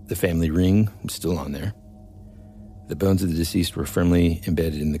 The family ring was still on there. The bones of the deceased were firmly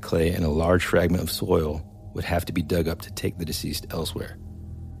embedded in the clay, and a large fragment of soil would have to be dug up to take the deceased elsewhere.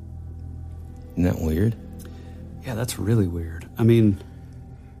 Isn't that weird? Yeah, that's really weird. I mean,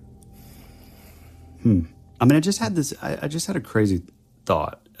 I just had this. I just had a crazy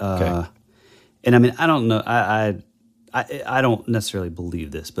thought, Okay. and I mean, I don't know. I don't necessarily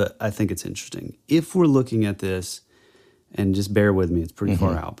believe this, but I think it's interesting. If we're looking at this, and just bear with me, it's pretty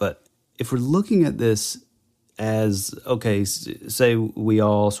far out. But if we're looking at this as, okay, say we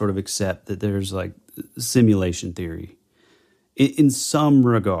all sort of accept that there's like simulation theory in some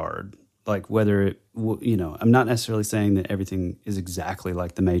regard, like whether it, I'm not necessarily saying that everything is exactly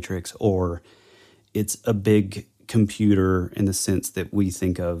like the Matrix or it's a big computer in the sense that we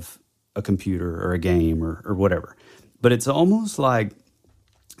think of a computer or a game or whatever. But it's almost like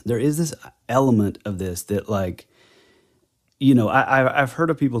there is this element of this that, like, I've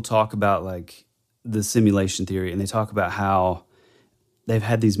heard of people talk about like the simulation theory, and they talk about how they've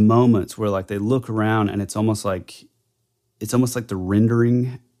had these moments where like they look around and it's almost like the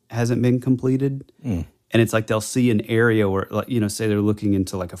rendering hasn't been completed. And it's like they'll see an area where, like, say they're looking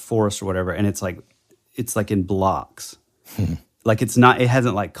into like a forest or whatever, and it's like in blocks. Like it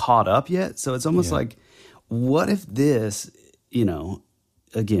hasn't like caught up yet. So it's almost like, what if this,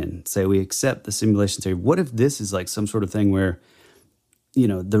 again, say we accept the simulation theory, what if this is like some sort of thing where,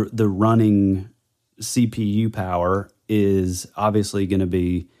 the running CPU power is obviously going to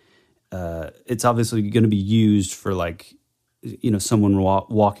be, it's obviously going to be used for like, someone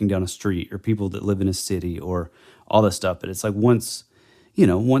walking down a street or people that live in a city or all this stuff. But it's like once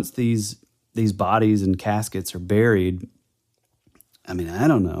these bodies and caskets are buried, I mean, I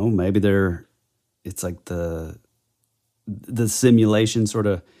don't know, maybe it's like the simulation sort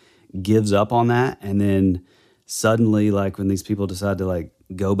of gives up on that, and then suddenly, like when these people decide to like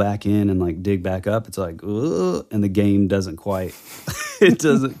go back in and like dig back up, it's like, ugh, and the game doesn't quite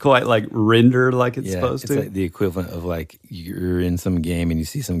like render like it's supposed to. It's like the equivalent of like you're in some game and you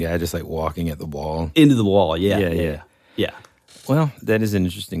see some guy just like walking at the wall. Into the wall, yeah. Well, that is an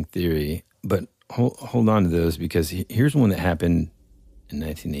interesting theory, but hold on to those, because here's one that happened in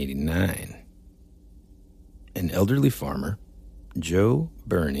 1989. An elderly farmer, Joe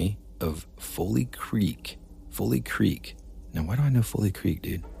Burney of Foley Creek. Now, why do I know Foley Creek,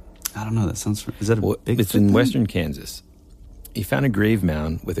 dude? I don't know. That sounds... Is that a big... It's in western Kansas. He found a grave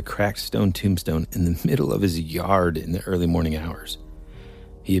mound with a cracked stone tombstone in the middle of his yard in the early morning hours.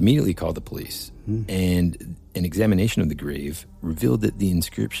 He immediately called the police, and an examination of the grave revealed that the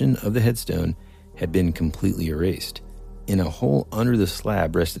inscription of the headstone had been completely erased. In a hole under the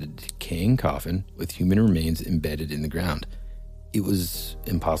slab rested a decaying coffin with human remains embedded in the ground. It was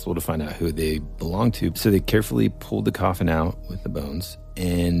impossible to find out who they belonged to, so they carefully pulled the coffin out with the bones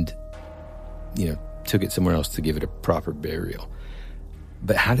and, took it somewhere else to give it a proper burial.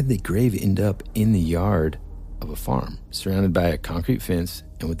 But how did the grave end up in the yard of a farm, surrounded by a concrete fence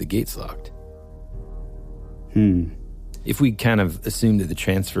and with the gates locked? If we kind of assume that the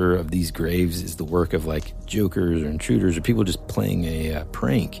transfer of these graves is the work of like jokers or intruders or people just playing a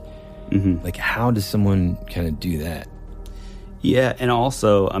prank, like how does someone kind of do that? Yeah, and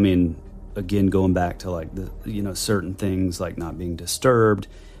also, I mean, again, going back to like the, certain things like not being disturbed.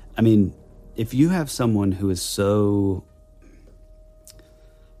 I mean, if you have someone who is so,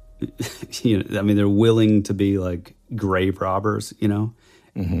 they're willing to be like grave robbers,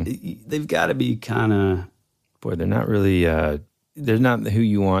 they've got to be kind of... Boy, they're not really, they're not who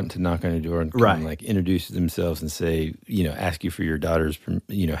you want to knock on your door and come and like introduce themselves and say, ask you for your daughter's,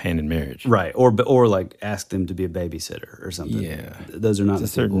 hand in marriage. Right. Or like ask them to be a babysitter or something. Yeah. Those are not it's a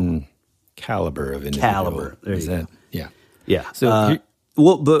certain caliber of individual. Caliber. There you go. Yeah. Yeah. So,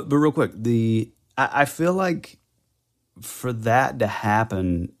 but real quick, I feel like for that to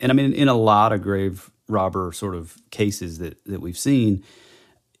happen, and I mean, in a lot of grave robber sort of cases that we've seen,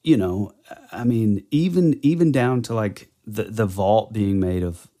 I mean, even down to like the vault being made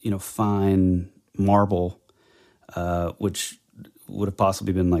of, fine marble, which would have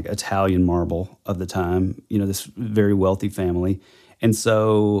possibly been like Italian marble of the time, this very wealthy family. And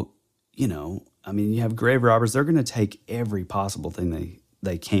so, I mean, you have grave robbers, they're going to take every possible thing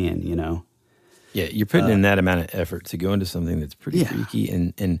they can, Yeah, you're putting in that amount of effort to go into something that's pretty freaky,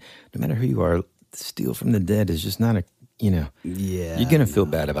 and no matter who you are, steal from the dead is just not a, you're going to feel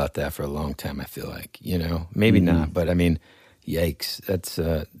bad about that for a long time, I feel like, maybe not, but I mean, yikes,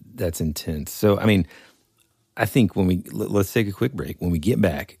 that's intense. So, I mean, I think let's take a quick break. When we get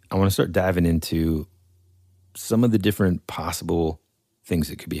back, I want to start diving into some of the different possible things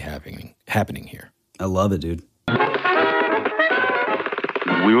that could be happening here. I love it, dude.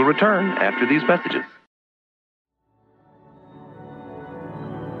 We will return after these messages.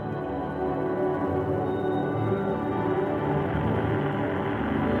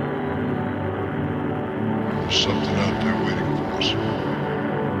 There's something out there waiting for us.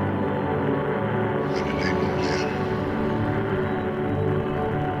 And it ain't no dead.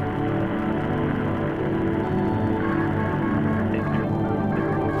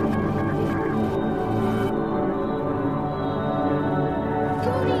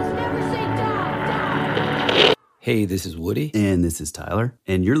 Hey, this is Woody. And this is Tyler.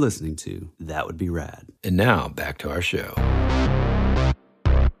 And you're listening to That Would Be Rad. And now, back to our show.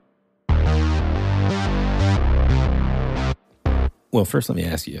 Well, first let me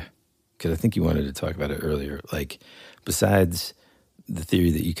ask you, because I think you wanted to talk about it earlier, like, besides the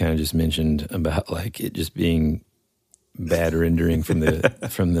theory that you kind of just mentioned about, like, it just being bad rendering from the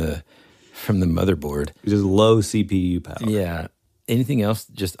from the motherboard. Just low CPU power. Yeah. Anything else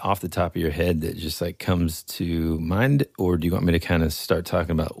just off the top of your head that just like comes to mind, or do you want me to kind of start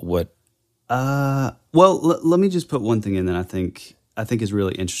talking about what? Well, let me just put one thing in that I think is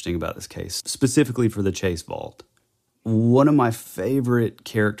really interesting about this case, specifically for the Chase Vault. One of my favorite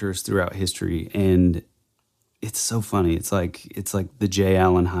characters throughout history, and it's so funny. It's like the J.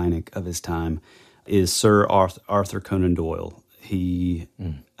 Allen Hynek of his time, is Sir Arthur Conan Doyle. He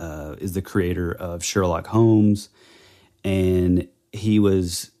is the creator of Sherlock Holmes, and he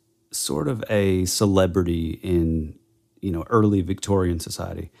was sort of a celebrity in, early Victorian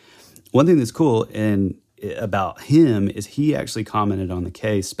society. One thing that's cool about him is he actually commented on the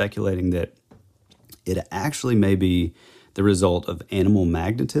case, speculating that it actually may be the result of animal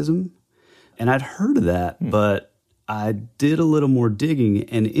magnetism. And I'd heard of that, but I did a little more digging,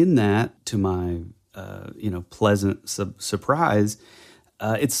 and in that, to my pleasant surprise,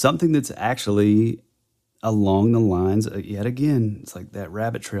 it's something that's actually along the lines, yet again, it's like that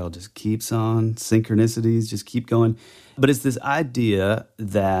rabbit trail just keeps on, synchronicities just keep going. But it's this idea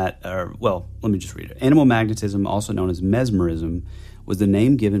that, let me just read it. Animal magnetism, also known as mesmerism, was the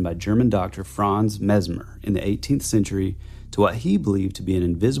name given by German doctor Franz Mesmer in the 18th century to what he believed to be an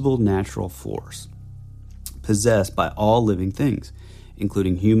invisible natural force possessed by all living things,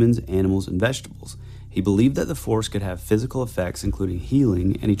 including humans, animals, and vegetables. He believed that the force could have physical effects, including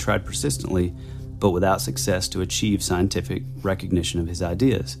healing, and he tried persistently, but without success, to achieve scientific recognition of his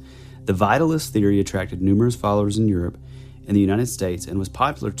ideas. The vitalist theory attracted numerous followers in Europe and the United States and was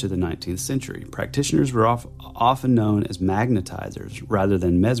popular to the 19th century. Practitioners were often known as magnetizers rather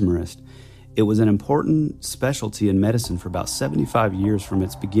than mesmerists. It was an important specialty in medicine for about 75 years from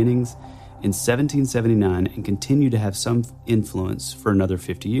its beginnings in 1779 and continued to have some influence for another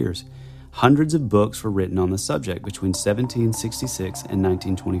 50 years. Hundreds of books were written on the subject between 1766 and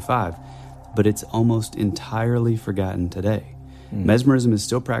 1925. But it's almost entirely forgotten today. Mesmerism is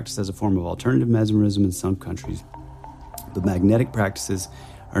still practiced as a form of alternative mesmerism in some countries, but magnetic practices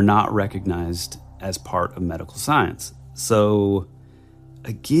are not recognized as part of medical science. So,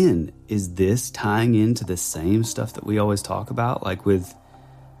 again, is this tying into the same stuff that we always talk about, like with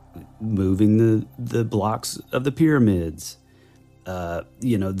moving the blocks of the pyramids, the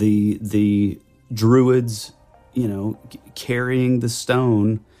Druids, carrying the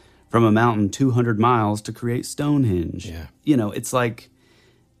stone from a mountain 200 miles to create Stonehenge. Yeah. It's like,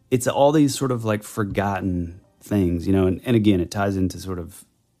 it's all these sort of like forgotten things, and again, it ties into sort of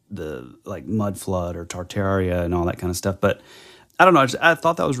the like mud flood or Tartaria and all that kind of stuff. But I don't know, I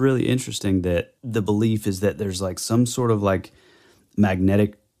thought that was really interesting that the belief is that there's like some sort of like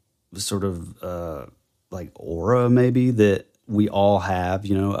magnetic sort of like aura maybe that we all have,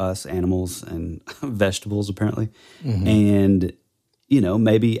 us animals and vegetables apparently. Mm-hmm. And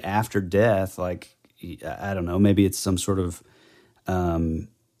maybe after death, like, I don't know, maybe it's some sort of,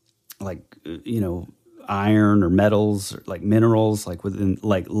 iron or metals, or like minerals, like within,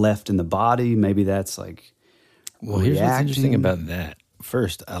 like left in the body. Maybe that's like, well, here's what's interesting about that.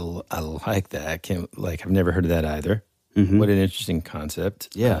 First, I like that. I've never heard of that either. Mm-hmm. What an interesting concept.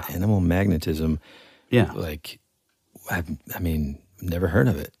 Yeah. Animal magnetism. Yeah. Never heard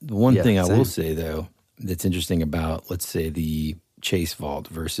of it. The one thing I will say, though, that's interesting about, let's say, the Chase vault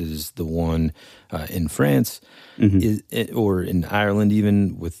versus the one in France Mm-hmm. or in Ireland,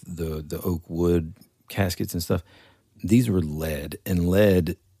 even with the oak wood caskets and stuff. These were lead, and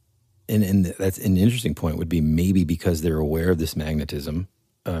that's an interesting point would be maybe because they're aware of this magnetism,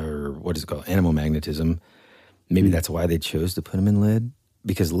 or what is it called, animal magnetism. Maybe that's why they chose to put them in lead,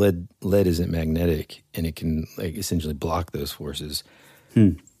 because lead isn't magnetic and it can like essentially block those forces.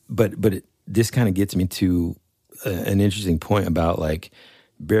 But this kind of gets me to an interesting point about like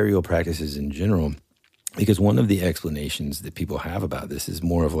burial practices in general, because one of the explanations that people have about this is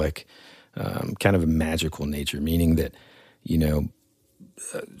more of like kind of a magical nature, meaning that, you know,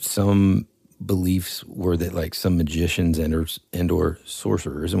 some beliefs were that like some magicians and or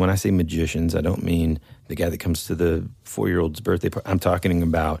sorcerers, and when I say magicians, I don't mean the guy that comes to the 4-year-old's birthday party. I'm talking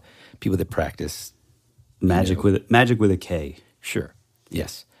about people that practice magic with a K. Sure.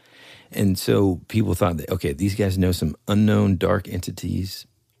 Yes. And so people thought that, okay, these guys know some unknown dark entities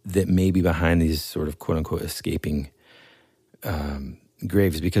that may be behind these sort of quote unquote escaping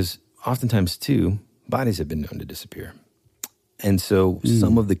graves, because oftentimes too, bodies have been known to disappear. And so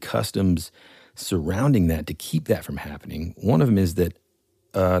some of the customs surrounding that to keep that from happening, one of them is that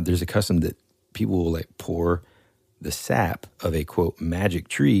there's a custom that people will like pour the sap of a quote magic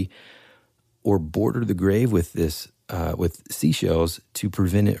tree or border the grave with this with seashells to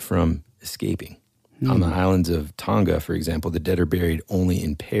prevent it from escaping. On the islands of Tonga, for example, the dead are buried only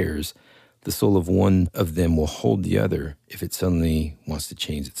in pairs. The soul of one of them will hold the other if it suddenly wants to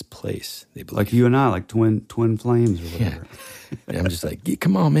change its place, they believe. Like you and I, like twin flames or whatever. Yeah. And I'm just like,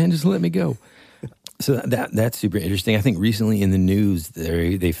 come on, man, just let me go. So that's super interesting. I think recently in the news,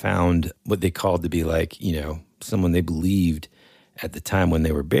 they found what they called to be like, you know, someone they believed at the time when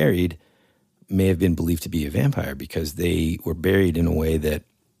they were buried may have been believed to be a vampire, because they were buried in a way that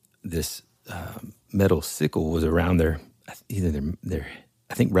this metal sickle was around their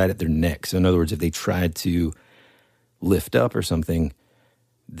I think right at their neck. So in other words, if they tried to lift up or something,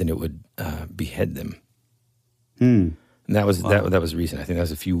 then it would behead them. And that was that was recent. I think that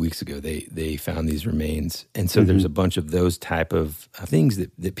was a few weeks ago. They found these remains, and so there's a bunch of those type of things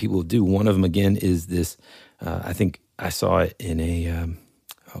that people do. One of them again is this. I think I saw it in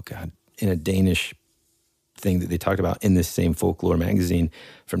a Danish thing that they talked about in this same folklore magazine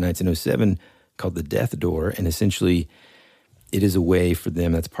from 1907 called The Death Door, and essentially it is a way for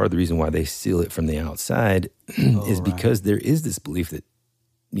them, that's part of the reason why they seal it from the outside, because there is this belief that,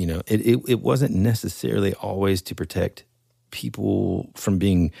 you know, it wasn't necessarily always to protect people from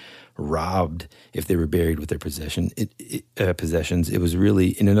being robbed if they were buried with their possessions. It was really,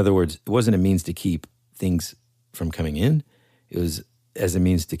 in other words, it wasn't a means to keep things from coming in. It was as a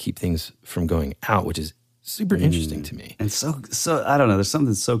means to keep things from going out, which is super interesting to me. And so I don't know, there's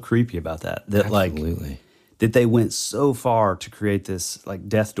something so creepy about that. Absolutely. Like, that they went so far to create this like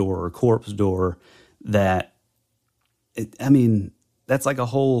death door or corpse door that, that's like a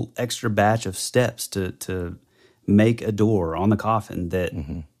whole extra batch of steps to make a door on the coffin that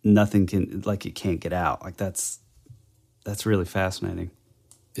nothing can, like it can't get out. Like that's really fascinating.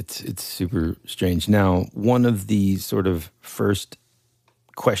 It's super strange. Now, one of the sort of first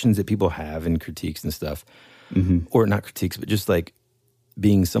questions that people have in critiques and stuff, or not critiques, but just like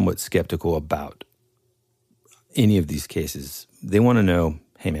being somewhat skeptical about any of these cases, they want to know,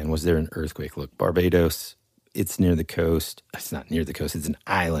 hey man, was there an earthquake? Look, Barbados, it's near the coast. It's not near the coast. It's an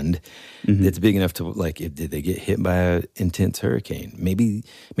island that's big enough to, like, did they get hit by an intense hurricane? Maybe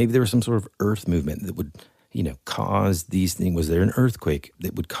there was some sort of earth movement that would, you know, cause these things. Was there an earthquake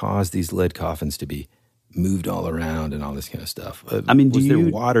that would cause these lead coffins to be moved all around and all this kind of stuff? Was there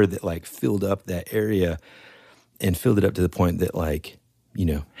water that like filled up that area and filled it up to the point that, like, you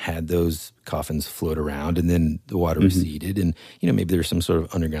know, had those coffins float around and then the water receded, and, you know, maybe there was some sort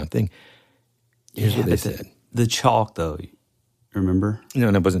of underground thing. Here's what they said. The chalk, though, remember? No,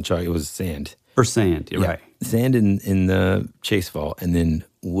 it wasn't chalk. It was sand. Or sand, you're right. Sand in the Chase vault, and then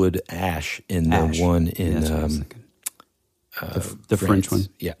wood ash in the one in the French one.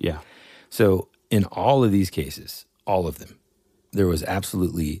 Yeah. So in all of these cases, all of them, there was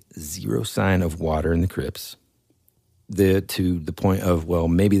absolutely zero sign of water in the crypts. To the point of, well,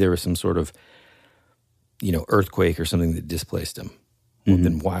 maybe there was some sort of, you know, earthquake or something that displaced them. Well,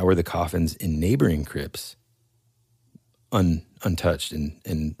 then why were the coffins in neighboring crypts untouched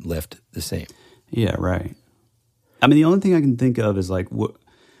and left the same? Yeah, right. I mean, the only thing I can think of is, like,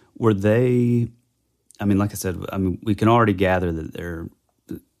 were they, I mean, like I said, we can already gather that they're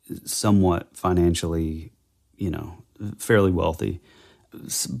somewhat financially, you know, fairly wealthy.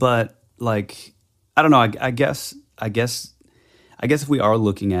 But, like, I don't know, I guess if we are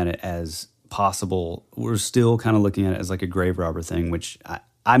looking at it as possible. We're still kind of looking at it as like a grave robber thing, which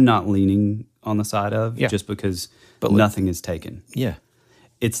I'm not leaning on the side of just because nothing is taken. Yeah.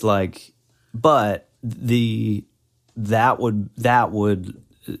 It's like, but that would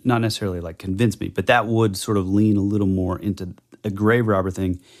not necessarily like convince me, but that would sort of lean a little more into a grave robber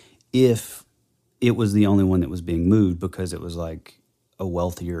thing if it was the only one that was being moved because it was like a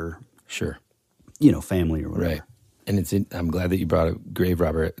wealthier, family or whatever. Right. And I'm glad that you brought up grave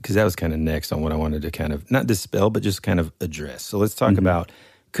robber because that was kind of next on what I wanted to kind of not dispel, but just kind of address. So let's talk about,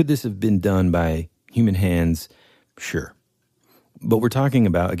 could this have been done by human hands? Sure. But we're talking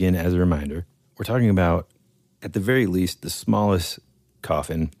about, again, as a reminder, we're talking about, at the very least, the smallest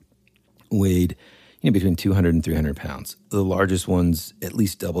coffin weighed between 200 and 300 pounds. The largest ones, at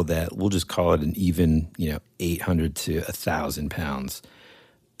least double that. We'll just call it an even, 800 to 1,000 pounds.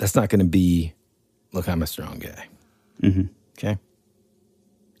 That's not going to be, look, I'm a strong guy. Okay?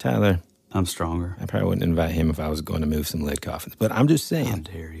 Tyler. I'm stronger. I probably wouldn't invite him if I was going to move some lead coffins. But I'm just saying. How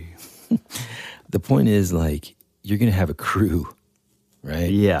dare you? The point is, like, you're going to have a crew, right?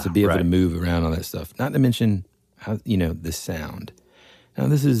 Yeah. To be able to move around all that stuff. Not to mention, how the sound. Now,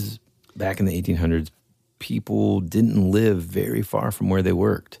 this is back in the 1800s. People didn't live very far from where they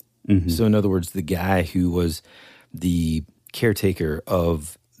worked. So, in other words, the guy who was the caretaker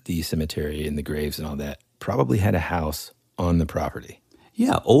of the cemetery and the graves and all that probably had a house on the property.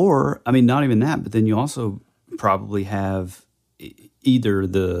 Yeah, or, I mean, not even that, but then you also probably have either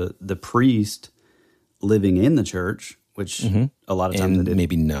the priest living in the church, which a lot of times and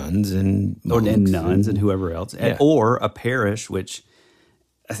maybe nuns and nuns and whoever else, or a parish, which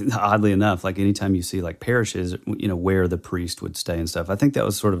oddly enough, like anytime you see like parishes, where the priest would stay and stuff, I think that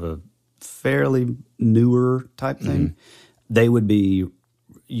was sort of a fairly newer type thing. They would be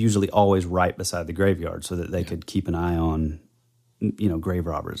usually always right beside the graveyard so that they could keep an eye on, grave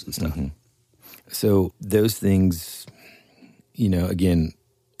robbers and stuff. So those things, again,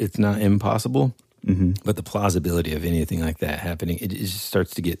 it's not impossible, but the plausibility of anything like that happening, it just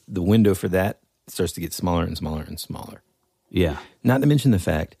starts to get, the window for that starts to get smaller and smaller and smaller. Yeah. Not to mention the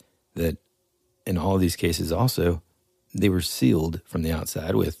fact that in all of these cases also, they were sealed from the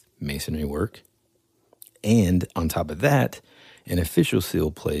outside with masonry work. And on top of that, an official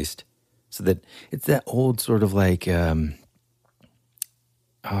seal placed so that it's that old sort of like, oh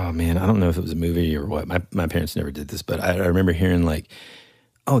man, I don't know if it was a movie or what. My parents never did this, but I remember hearing like,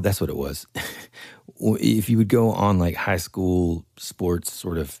 oh, that's what it was. If you would go on like high school sports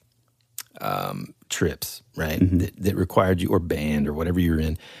sort of trips, right, that required you, or band or whatever you were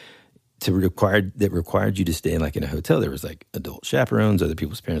in, that required you to stay in like in a hotel, there was like adult chaperones, other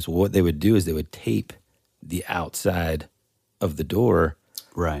people's parents. Well, what they would do is they would tape the outside of the door,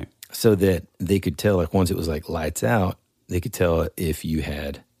 right, so that they could tell, like once it was like lights out, they could tell if you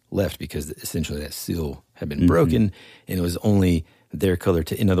had left, because essentially that seal had been broken and it was only their color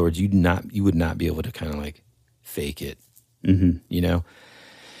in other words, you would not be able to kind of like fake it,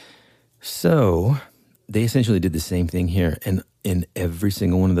 So they essentially did the same thing here. And in every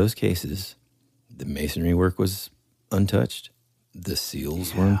single one of those cases, the masonry work was untouched. The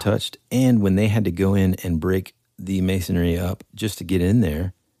seals were untouched. And when they had to go in and break the masonry up just to get in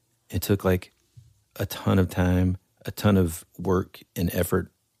there, it took like a ton of time, a ton of work and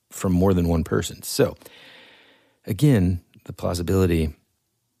effort from more than one person. So again, the plausibility,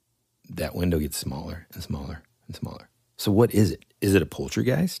 that window gets smaller and smaller and smaller. So what is it? Is it a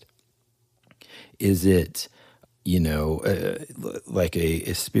poltergeist? Is it, like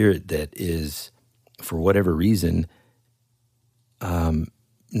a spirit that is, for whatever reason,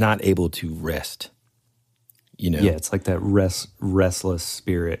 not able to rest? Yeah, it's like that restless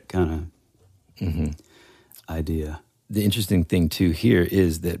spirit kind of idea. The interesting thing too here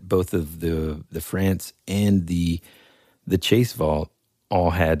is that both of the France and the Chase vault all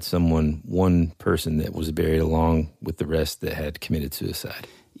had one person that was buried along with the rest that had committed suicide.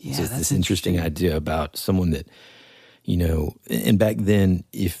 Yeah, so it's that's this interesting idea about someone that, and back then,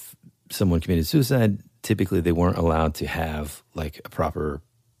 if someone committed suicide, typically they weren't allowed to have like a proper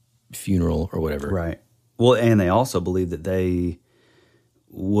funeral or whatever. Right. Well, and they also believed that they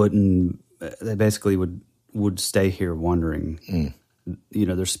basically would stay here wandering.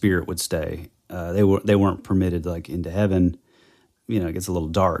 Their spirit would stay. They weren't permitted like into heaven. It gets a little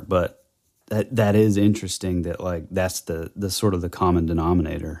dark, but that is interesting that like that's the sort of the common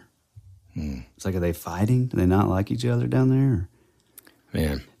denominator. It's like, are they fighting? Do they not like each other down there?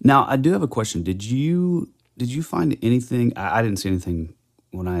 Man. Now, I do have a question. Did you find anything? I didn't see anything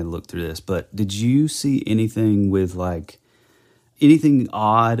when I looked through this, but did you see anything with like anything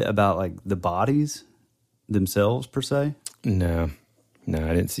odd about like the bodies themselves per se? No,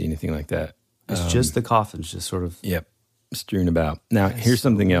 I didn't see anything like that. It's just the coffins, just sort of. Yep, strewn about. Now, here's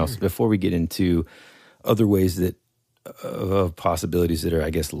something else before we get into other ways that of possibilities that are, I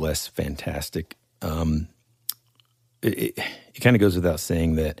guess, less fantastic. It kind of goes without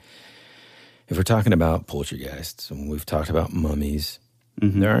saying that if we're talking about poltergeists and we've talked about mummies,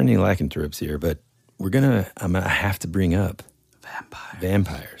 there aren't any lycanthropes here, but I'm gonna have to bring up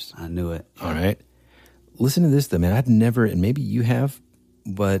vampires. I knew it. All right. Listen to this, though, man. I've never, and maybe you have,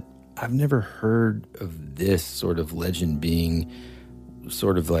 but I've never heard of this sort of legend being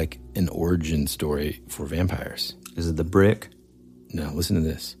sort of like an origin story for vampires. Is it the brick? No, listen to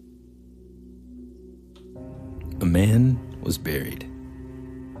this. A man was buried.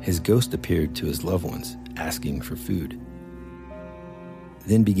 His ghost appeared to his loved ones, asking for food,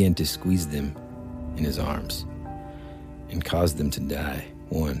 then began to squeeze them in his arms and caused them to die,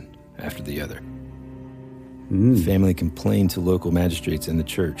 one after the other. The family complained to local magistrates and the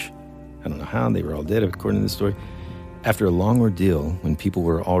church. I don't know how, they were all dead according to the story. After a long ordeal, when people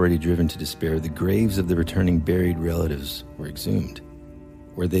were already driven to despair, the graves of the returning buried relatives were exhumed,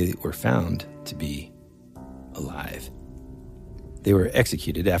 where they were found to be alive. They were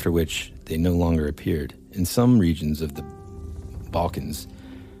executed, after which they no longer appeared. In some regions of the Balkans,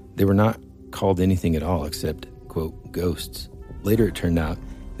 they were not called anything at all except, quote, ghosts. Later it turned out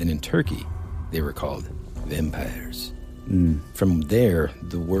that in Turkey, they were called vampires. From there,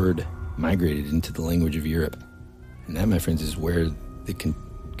 the word migrated into the language of Europe. And that, my friends, is where the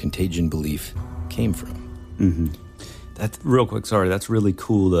contagion belief came from. That's real quick. Sorry, that's really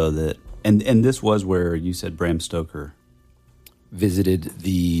cool though. That and this was where you said Bram Stoker visited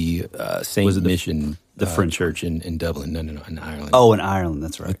the Saint Mission, the French church in Dublin. No, in Ireland. Oh, in Ireland,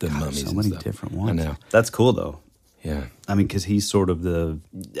 that's right. With the mummies. So many stuff. different ones. I know. That's cool though. Yeah. I mean, because he's sort of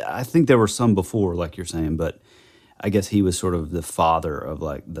I think there were some before, like you're saying, but I guess he was sort of the father of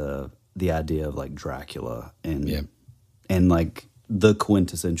like the idea of like Dracula and like the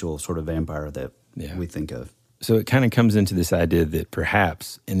quintessential sort of vampire that we think of. So it kind of comes into this idea that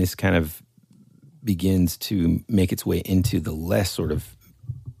perhaps, and this kind of begins to make its way into the less sort of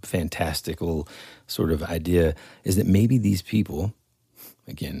fantastical sort of idea, is that maybe these people,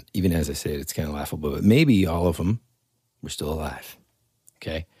 again, even as I say it, it's kind of laughable, but maybe all of them were still alive.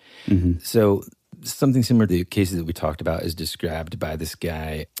 Okay? So something similar to the cases that we talked about is described by this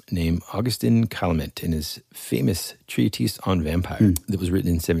guy named Augustin Calmet in his famous treatise on vampire that was written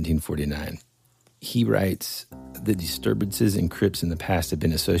in 1749. He writes that disturbances in crypts in the past have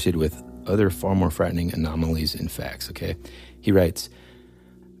been associated with other far more frightening anomalies and facts, okay? He writes,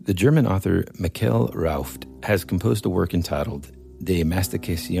 the German author Michael Rauft has composed a work entitled De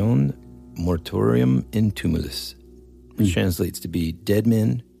Masticatione Mortuorum in Tumulus, which translates to be Dead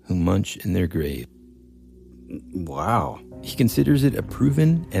Men Who Munch in Their Grave. Wow. He considers it a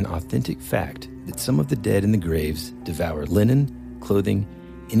proven and authentic fact that some of the dead in the graves devour linen, clothing,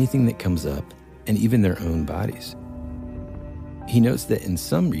 anything that comes up, and even their own bodies. He notes that in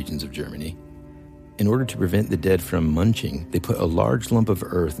some regions of Germany, in order to prevent the dead from munching, they put a large lump of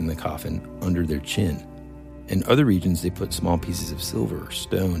earth in the coffin under their chin. In other regions, they put small pieces of silver or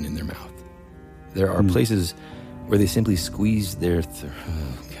stone in their mouth. There are places where they simply squeeze their...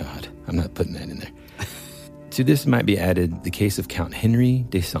 oh, God, I'm not putting that in there. To this might be added the case of Count Henry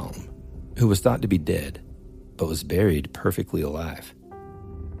de Salm, who was thought to be dead, but was buried perfectly alive.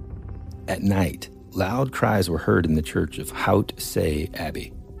 At night, loud cries were heard in the church of Hout Say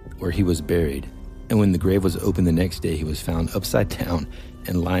Abbey, where he was buried, and when the grave was opened the next day, he was found upside down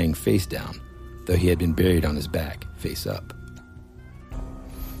and lying face down, though he had been buried on his back, face up.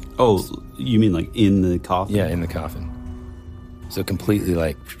 Oh, you mean like in the coffin? Yeah, in the coffin. So completely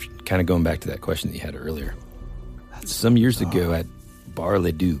like, kind of going back to that question that you had earlier. Some years ago at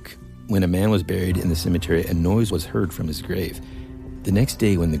Bar-le-Duc, when a man was buried in the cemetery, a noise was heard from his grave. The next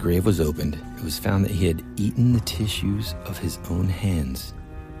day when the grave was opened, it was found that he had eaten the tissues of his own hands.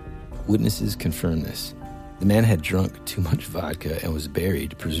 Witnesses confirmed this. The man had drunk too much vodka and was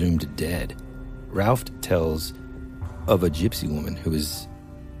buried, presumed dead. Ralph tells of a gypsy woman who was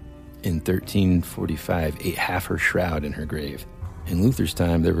in 1345 ate half her shroud in her grave. In Luther's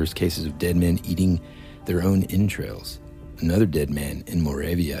time, there was cases of dead men eating their own entrails. Another dead man in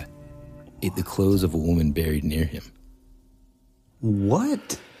Moravia ate the clothes of a woman buried near him.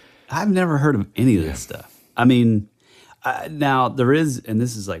 What? I've never heard of any of this stuff. I mean, now there is, and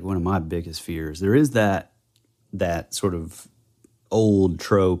this is like one of my biggest fears, there is that sort of old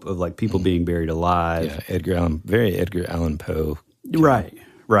trope of like people being buried alive. Yeah, very Edgar Allan Poe. Right,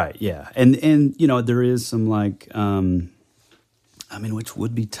 yeah. And you know, there is some like, I mean, which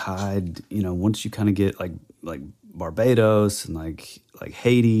would be tied, you know, once you kind of get like Barbados and like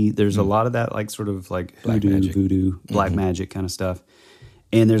Haiti. There's a lot of that like sort of like hoodoo, voodoo, black magic kind of stuff.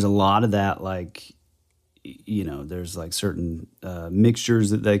 And there's a lot of that like, you know, there's like certain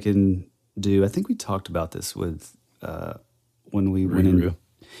mixtures that they can do. I think we talked about this with when we went in.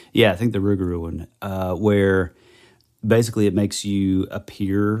 Yeah, I think the Rougarou one, where basically it makes you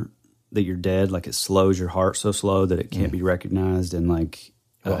appear that you're dead. Like it slows your heart so slow that it can't be recognized. And like,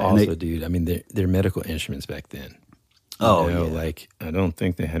 dude, I mean, they're medical instruments back then. Oh, you know, like I don't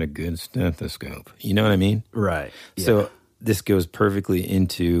think they had a good stethoscope. You know what I mean? Right. Yeah. So this goes perfectly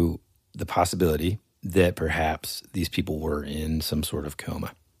into the possibility that perhaps these people were in some sort of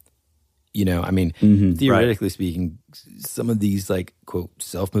coma. You know, I mean, theoretically speaking, some of these like, quote,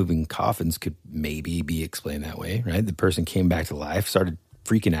 self-moving coffins could maybe be explained that way, right? The person came back to life, started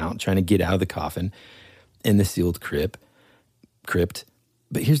freaking out, trying to get out of the coffin in the sealed crypt.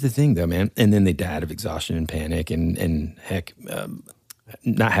 But here's the thing, though, man. And then they died of exhaustion and panic and heck,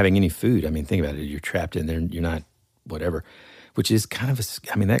 not having any food. I mean, think about it. You're trapped in there. You're not whatever, which is kind of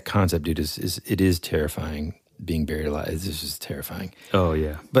that concept, dude, is terrifying. Being buried alive is just terrifying. Oh,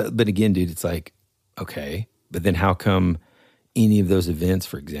 yeah. But again, dude, it's like, okay, but then how come any of those events,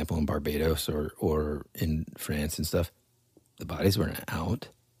 for example, in Barbados or in France and stuff, the bodies weren't out?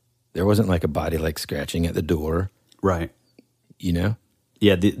 There wasn't like a body like scratching at the door. Right. You know?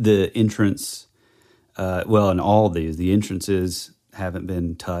 Yeah, the entrance, in all of these, the entrances haven't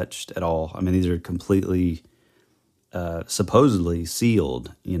been touched at all. I mean, these are completely, supposedly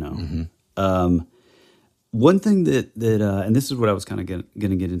sealed, you know. One thing that and this is what I was kind of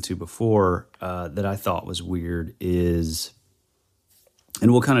going to get into before, that I thought was weird is,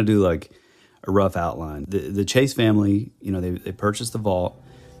 and we'll kind of do like a rough outline. The Chase family, you know, they purchased the vault.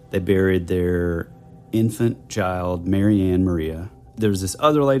 They buried their infant child, Mary Ann Maria. There was this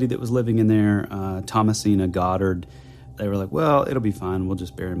other lady that was living in there, Thomasina Goddard. They were like, well, it'll be fine. We'll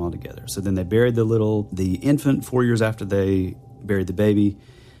just bury them all together. So then they buried the infant 4 years after they buried the baby.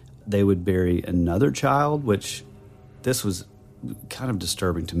 They would bury another child, which this was kind of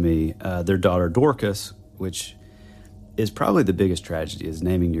disturbing to me. Their daughter Dorcas, which is probably the biggest tragedy, is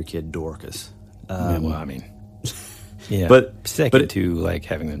naming your kid Dorcas. Well, I mean, yeah, but to like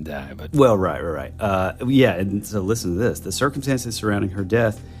having them die. But right. Yeah, and so listen to this: the circumstances surrounding her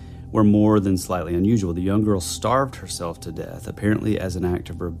death were more than slightly unusual. The young girl starved herself to death, apparently as an act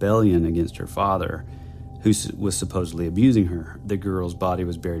of rebellion against her father, who was supposedly abusing her. The girl's body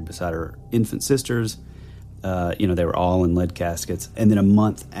was buried beside her infant sisters. You know, they were all in lead caskets. And then a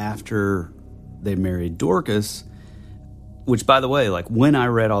month after they married Dorcas, which, by the way, like when I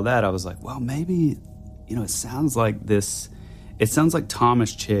read all that, I was like, well, maybe, you know, it sounds like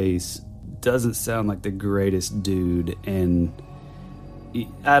Thomas Chase doesn't sound like the greatest dude. And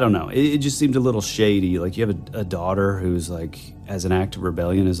I don't know. It just seemed a little shady. Like you have a daughter who's like, as an act of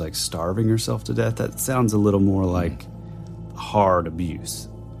rebellion, is like starving herself to death. That sounds a little more like hard abuse,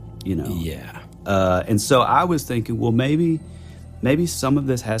 you know? Yeah. And so I was thinking, well, maybe some of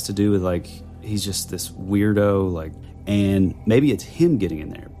this has to do with like, he's just this weirdo, like, and maybe it's him getting in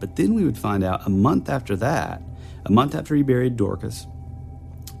there. But then we would find out a month after he buried Dorcas,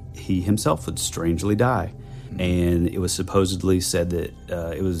 he himself would strangely die. And it was supposedly said that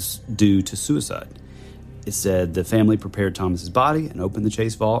it was due to suicide. It said the family prepared Thomas's body and opened the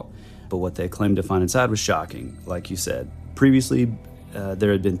Chase vault, but what they claimed to find inside was shocking, like you said. Previously,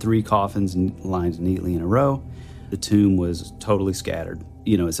 there had been 3 coffins lined neatly in a row. The tomb was totally scattered.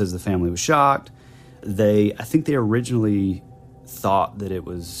 You know, it says the family was shocked. I think they originally thought that it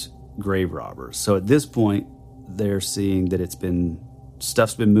was grave robbers. So at this point, they're seeing that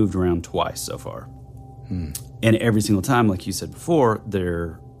stuff's been moved around twice so far. And every single time, like you said before,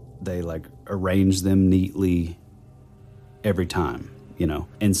 they like arrange them neatly every time, you know?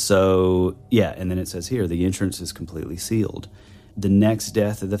 And so, yeah, and then it says here, the entrance is completely sealed. The next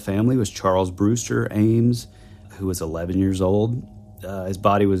death of the family was Charles Brewster Ames, who was 11 years old. His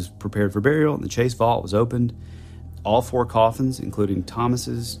body was prepared for burial, and the Chase vault was opened. All 4 coffins, including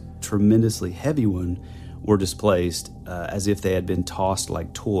Thomas's tremendously heavy one, were displaced as if they had been tossed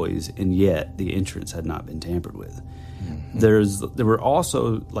like toys, and yet the entrance had not been tampered with. There were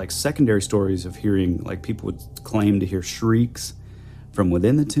also like secondary stories of hearing, like people would claim to hear shrieks from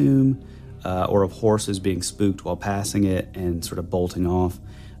within the tomb, or of horses being spooked while passing it and sort of bolting off.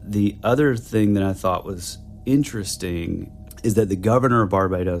 The other thing that I thought was interesting is that the governor of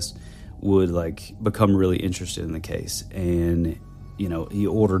Barbados would like become really interested in the case, and you know, he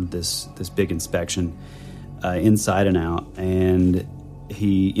ordered this big inspection inside and out, and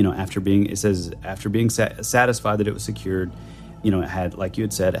he, you know, after being satisfied that it was secured, it had, like you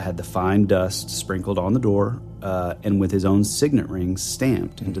had said, it had the fine dust sprinkled on the door, and with his own signet ring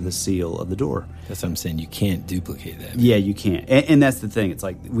stamped into the seal of the door. That's what I'm saying. You can't duplicate that. Yeah, you can't. And that's the thing. It's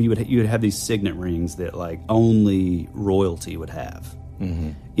like you would have these signet rings that like only royalty would have.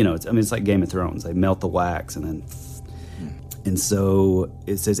 Mm-hmm. It's like Game of Thrones. They melt the wax and then. And so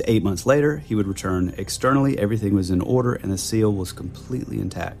it says 8 months later, he would return. Externally, everything was in order and the seal was completely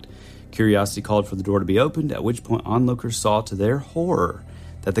intact. Curiosity called for the door to be opened, at which point onlookers saw to their horror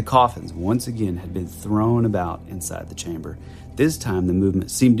that the coffins once again had been thrown about inside the chamber. This time the movement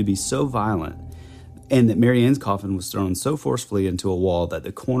seemed to be so violent, and that Mary Ann's coffin was thrown so forcefully into a wall that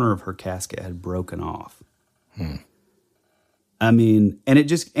the corner of her casket had broken off. I mean, and it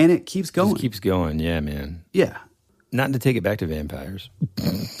keeps going. It keeps going, yeah, man. Yeah. Not to take it back to vampires.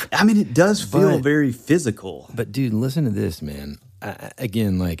 I mean, it does feel very physical. But dude, listen to this, man. A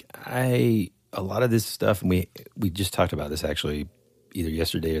lot of this stuff, and we just talked about this actually either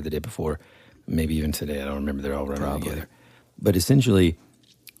yesterday or the day before, maybe even today. I don't remember. They're all running together. But essentially,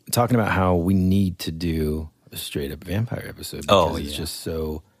 talking about how we need to do a straight up vampire episode because it's just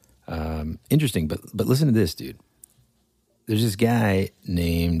so interesting. But listen to this, dude. There's this guy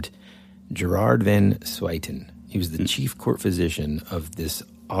named Gerard van Swieten. He was the chief court physician of this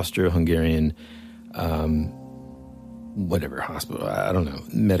Austro-Hungarian, hospital, I don't know,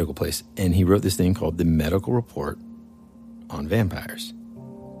 medical place. And he wrote this thing called the Medical Report on Vampires.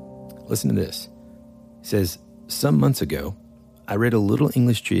 Listen to this. He says, some months ago, I read a little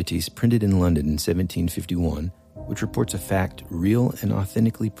English treatise printed in London in 1751, which reports a fact real and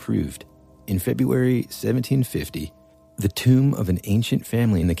authentically proved. In February 1750, the tomb of an ancient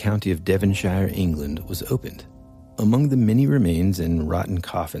family in the county of Devonshire, England, was opened. Among the many remains and rotten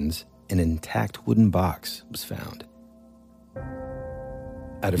coffins, an intact wooden box was found.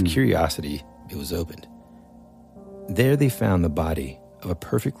 Out of curiosity, it was opened. There they found the body of a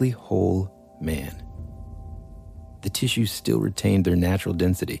perfectly whole man. The tissues still retained their natural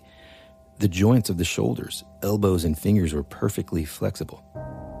density. The joints of the shoulders, elbows, and fingers were perfectly flexible.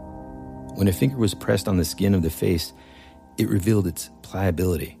 When a finger was pressed on the skin of the face, it revealed its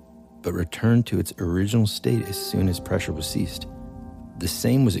pliability, but returned to its original state as soon as pressure was ceased. The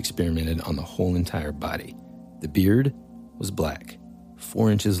same was experimented on the whole entire body. The beard was black, 4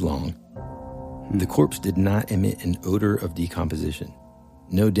 inches long. The corpse did not emit an odor of decomposition.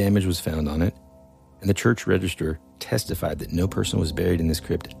 No damage was found on it, and the church register testified that no person was buried in this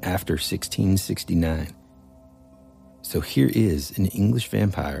crypt after 1669. So here is an English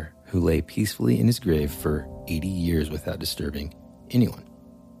vampire who lay peacefully in his grave for 80 years without disturbing anyone.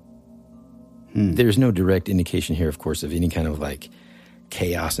 There's no direct indication here, of course, of any kind of like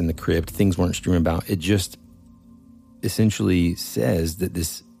chaos in the crypt. Things weren't strewn about. It just essentially says that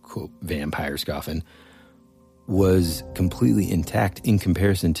this, quote, vampire's coffin was completely intact in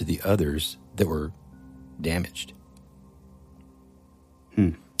comparison to the others that were damaged.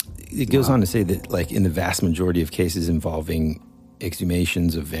 It goes on to say that, like, in the vast majority of cases involving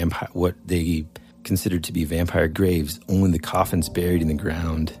exhumations of what they considered to be vampire graves, only the coffins buried in the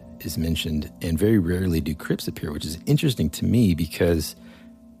ground is mentioned, and very rarely do crypts appear, which is interesting to me because,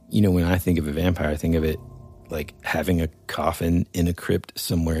 when I think of a vampire, I think of it like having a coffin in a crypt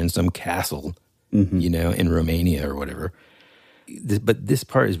somewhere in some castle, in Romania or whatever. But this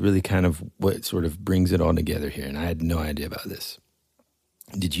part is really kind of what sort of brings it all together here, and I had no idea about this.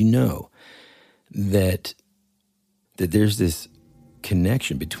 Did you know that there's this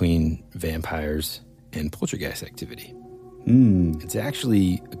connection between vampires and poltergeist activity? It's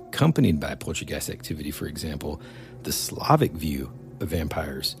actually accompanied by poltergeist activity. For example, the Slavic view of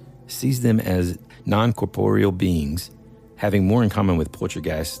vampires sees them as non-corporeal beings, having more in common with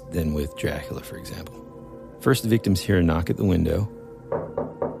poltergeists than with Dracula, for example. First, the victims hear a knock at the window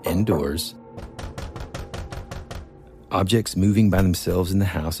and doors, objects moving by themselves in the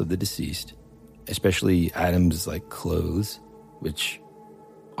house of the deceased, especially items like clothes, which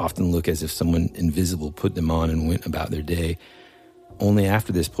often look as if someone invisible put them on and went about their day. Only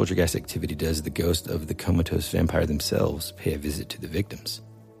after this poltergeist activity does the ghost of the comatose vampire themselves pay a visit to the victims.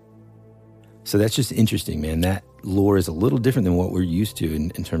 So that's just interesting, man. That lore is a little different than what we're used to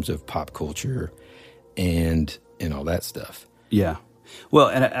in terms of pop culture and all that stuff. Yeah. Well,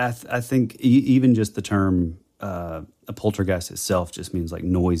 and I think even just the term a poltergeist itself just means like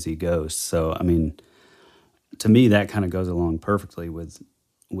noisy ghost. So, I mean, to me, that kind of goes along perfectly with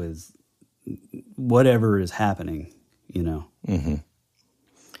whatever is happening,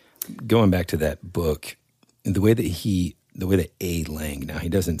 Going back to that book, the way that A. Lang, now he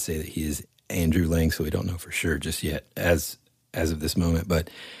doesn't say that he is Andrew Lang, so we don't know for sure just yet as of this moment, but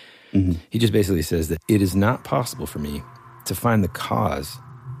he just basically says that it is not possible for me to find the cause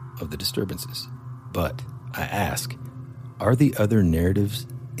of the disturbances. But I ask, are the other narratives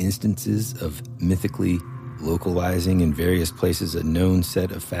instances of mythically localizing in various places a known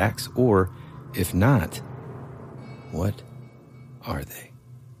set of facts? Or, if not, what are they?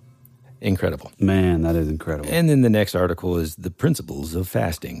 Incredible. Man, that is incredible. And then the next article is the principles of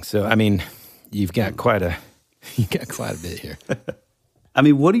fasting. So, I mean, you've got quite a bit here. I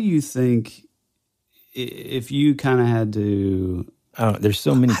mean, what do you think if you kind of had to... there's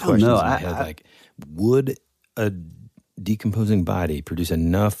so many questions in my head. I Like, would a decomposing body produce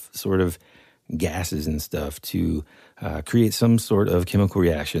enough sort of gases and stuff to create some sort of chemical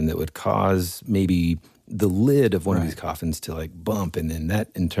reaction that would cause maybe the lid of one of these coffins to like bump, and then that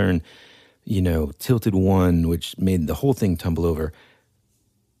in turn, tilted one, which made the whole thing tumble over.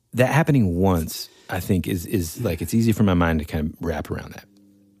 That happening once, I think, is like, it's easy for my mind to kind of wrap around that.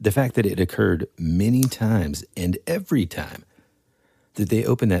 The fact that it occurred many times, and every time that they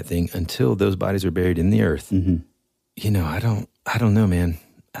opened that thing until those bodies are buried in the earth, I don't know, man.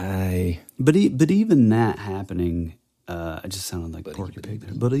 But even that happening, I just sounded like Porky Pig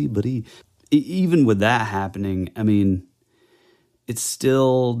there. Even with that happening, I mean, it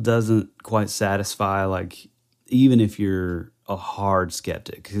still doesn't quite satisfy, like, even if you're a hard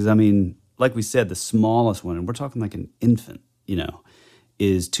skeptic. Because, I mean, like we said, the smallest one, and we're talking like an infant,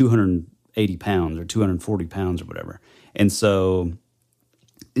 is 280 pounds or 240 pounds or whatever. And so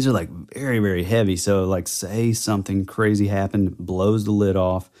these are like very, very heavy. So, like, say something crazy happened, blows the lid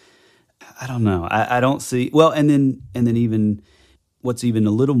off. I don't know. I don't see. Well, and then even what's even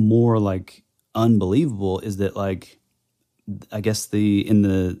a little more like unbelievable is that, like, I guess in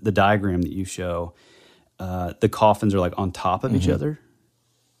the diagram that you show, the coffins are like on top of each other.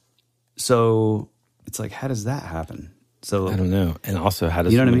 So it's like, how does that happen? So I don't know. And also, how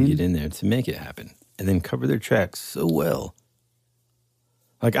does someone get in there to make it happen and then cover their tracks so well?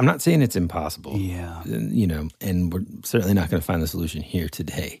 Like, I'm not saying it's impossible. Yeah. And we're certainly not going to find the solution here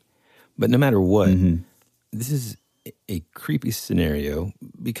today. But no matter what, this is a creepy scenario,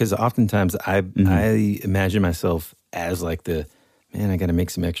 because oftentimes I imagine myself as like I got to make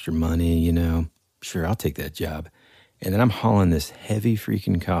some extra money, Sure, I'll take that job. And then I'm hauling this heavy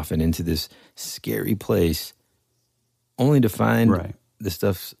freaking coffin into this scary place only to find the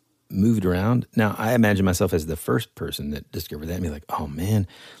stuff's moved around. Now, I imagine myself as the first person that discovered that and be like, oh man,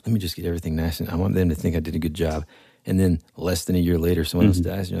 let me just get everything nice. And I want them to think I did a good job. And then less than a year later, someone else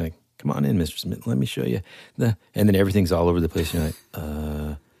dies. And you're like, come on in, Mr. Smith, let me show you. And then everything's all over the place. And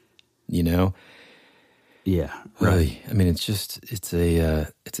you're like, Yeah. Right. I mean, it's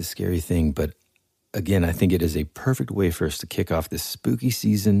a scary thing. But again, I think it is a perfect way for us to kick off this spooky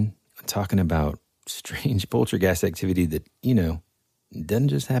season talking about strange poltergeist activity that, doesn't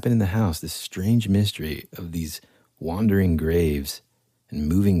just happen in the house. This strange mystery of these wandering graves and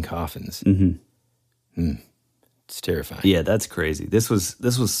moving coffins. It's terrifying. Yeah, that's crazy. This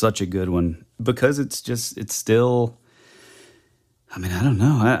was such a good one because it's still. I mean, I don't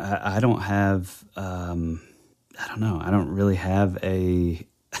know. I don't have. I don't know. I don't really have a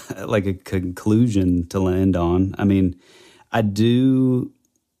like a conclusion to land on. I mean, I do.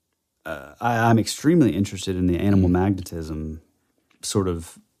 I'm extremely interested in the animal magnetism sort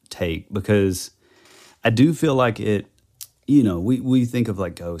of take, because I do feel like it. We think of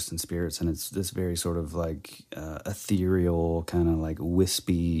like ghosts and spirits, and it's this very sort of like ethereal, kind of like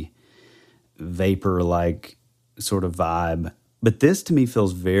wispy, vapor-like sort of vibe. But this to me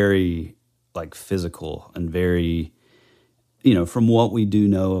feels very like physical and very, from what we do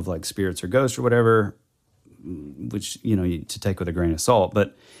know of like spirits or ghosts or whatever, which, to take with a grain of salt,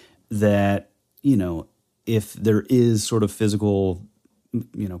 but that, if there is sort of physical,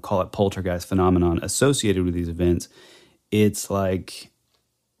 call it poltergeist phenomenon associated with these events, it's like,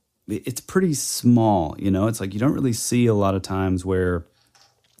 it's pretty small, it's like you don't really see a lot of times where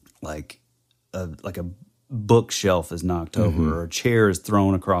like a bookshelf is knocked over or a chair is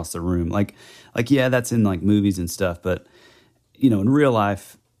thrown across the room. Like, yeah, that's in like movies and stuff, but in real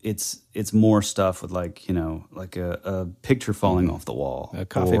life, it's more stuff with like, like a picture falling off the wall, a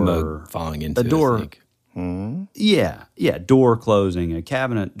coffee mug falling into a door. Yeah, door closing, a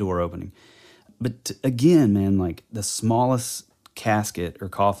cabinet door opening. But again, man, like the smallest casket or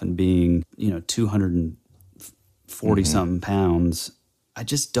coffin being, 240 something pounds, I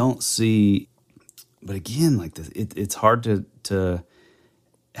just don't see. But again, like it's hard to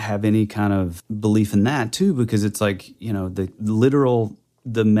have any kind of belief in that too, because it's like,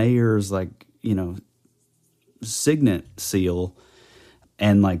 the mayor's like, signet seal,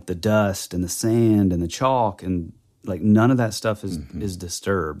 and like the dust and the sand and the chalk, and like none of that stuff is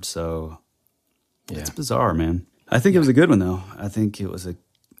disturbed. So it's bizarre, man. I think it was a good one, though. I think it was a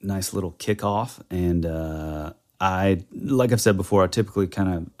nice little kickoff. And like I've said before,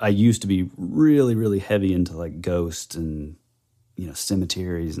 I used to be really, really heavy into like ghosts and,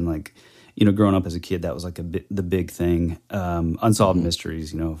 cemeteries and like, growing up as a kid, that was like the big thing. Unsolved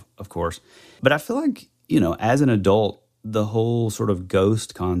mysteries, of course. But I feel like, as an adult, the whole sort of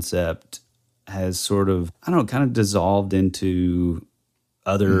ghost concept has sort of, kind of dissolved into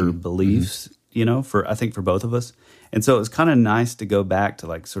other beliefs, I think for both of us. And so it's kind of nice to go back to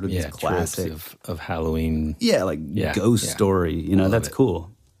like sort of these classic of Halloween. Yeah, ghost story, that's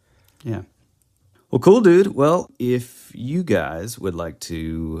cool. Yeah. Well, cool, dude. Well, if you guys would like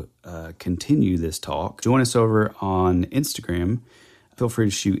to continue this talk, join us over on Instagram. Feel free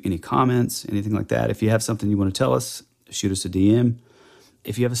to shoot any comments, anything like that. If you have something you want to tell us, shoot us a DM.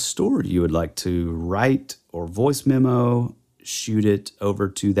 If you have a story you would like to write or voice memo, shoot it over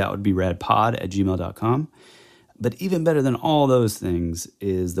to thatwouldberadpod@gmail.com. But even better than all those things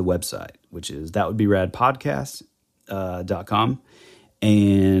is the website, which is thatwouldberadpodcast.com.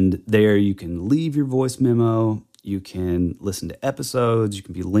 And there you can leave your voice memo. You can listen to episodes. You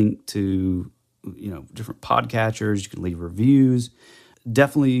can be linked to, different podcatchers. You can leave reviews.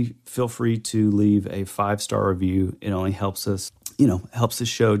 Definitely feel free to leave a 5-star review. It only helps us, helps the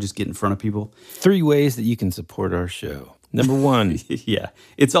show just get in front of people. 3 ways that you can support our show. Number 1. Yeah,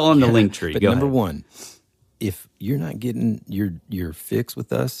 it's all in the link tree. But Go number ahead. 1, if you're not getting your fix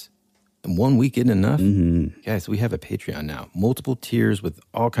with us, and 1 week isn't enough, guys, we have a Patreon now. Multiple tiers with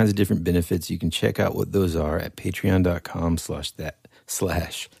all kinds of different benefits. You can check out what those are at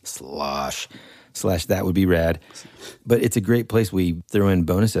patreon.com/that/that would be rad. But it's a great place. We throw in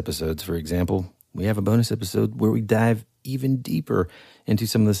bonus episodes, for example. We have a bonus episode where we dive even deeper into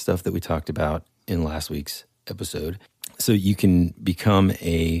some of the stuff that we talked about in last week's episode. So you can become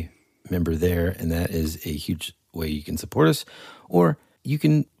a member there, and that is a huge way you can support us. Or you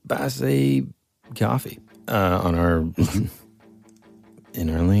can buy us a coffee on our in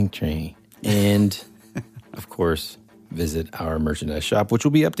our link tree. And, of course, visit our merchandise shop, which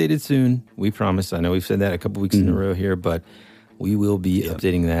will be updated soon. We promise. I know we've said that a couple weeks in a row here, but we will be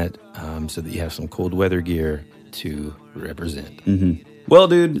updating that so that you have some cold weather gear to represent. Well,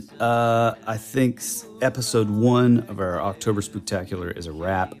 dude, I think episode 1 of our October Spooktacular is a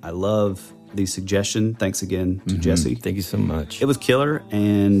wrap. I love the suggestion. Thanks again to Jesse. Thank you so much. It was killer,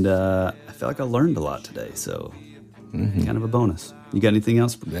 and I feel like I learned a lot today, so kind of a bonus. You got anything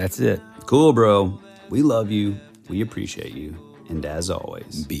else? That's it. Cool, bro. We love you. We appreciate you. And as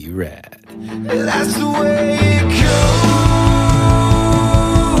always, be rad. That's the way it goes.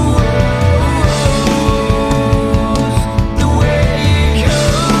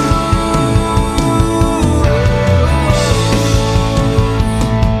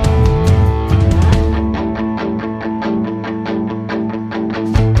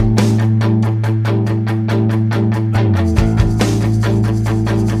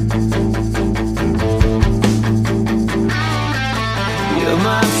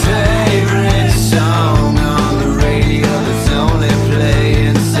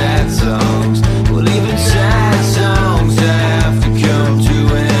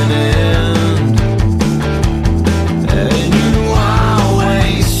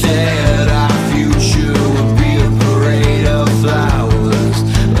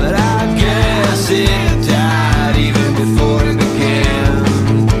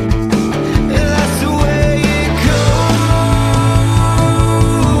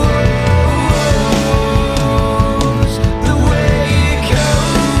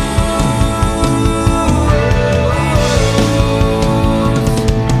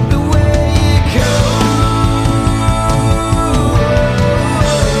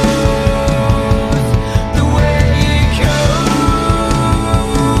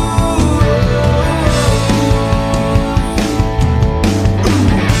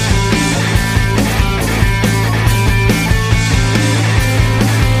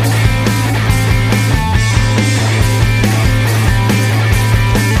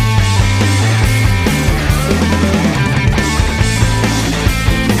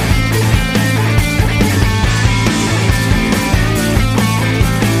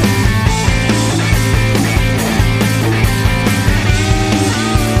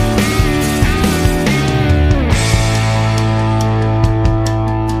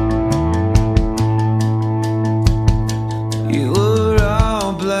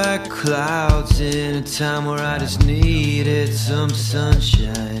 Time where I just needed some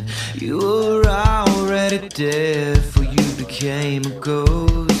sunshine. You were already dead, for you became a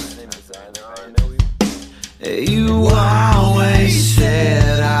ghost. You always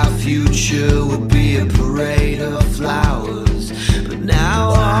said our future would be a parade of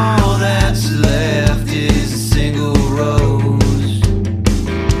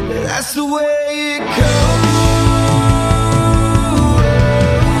That's the way it goes.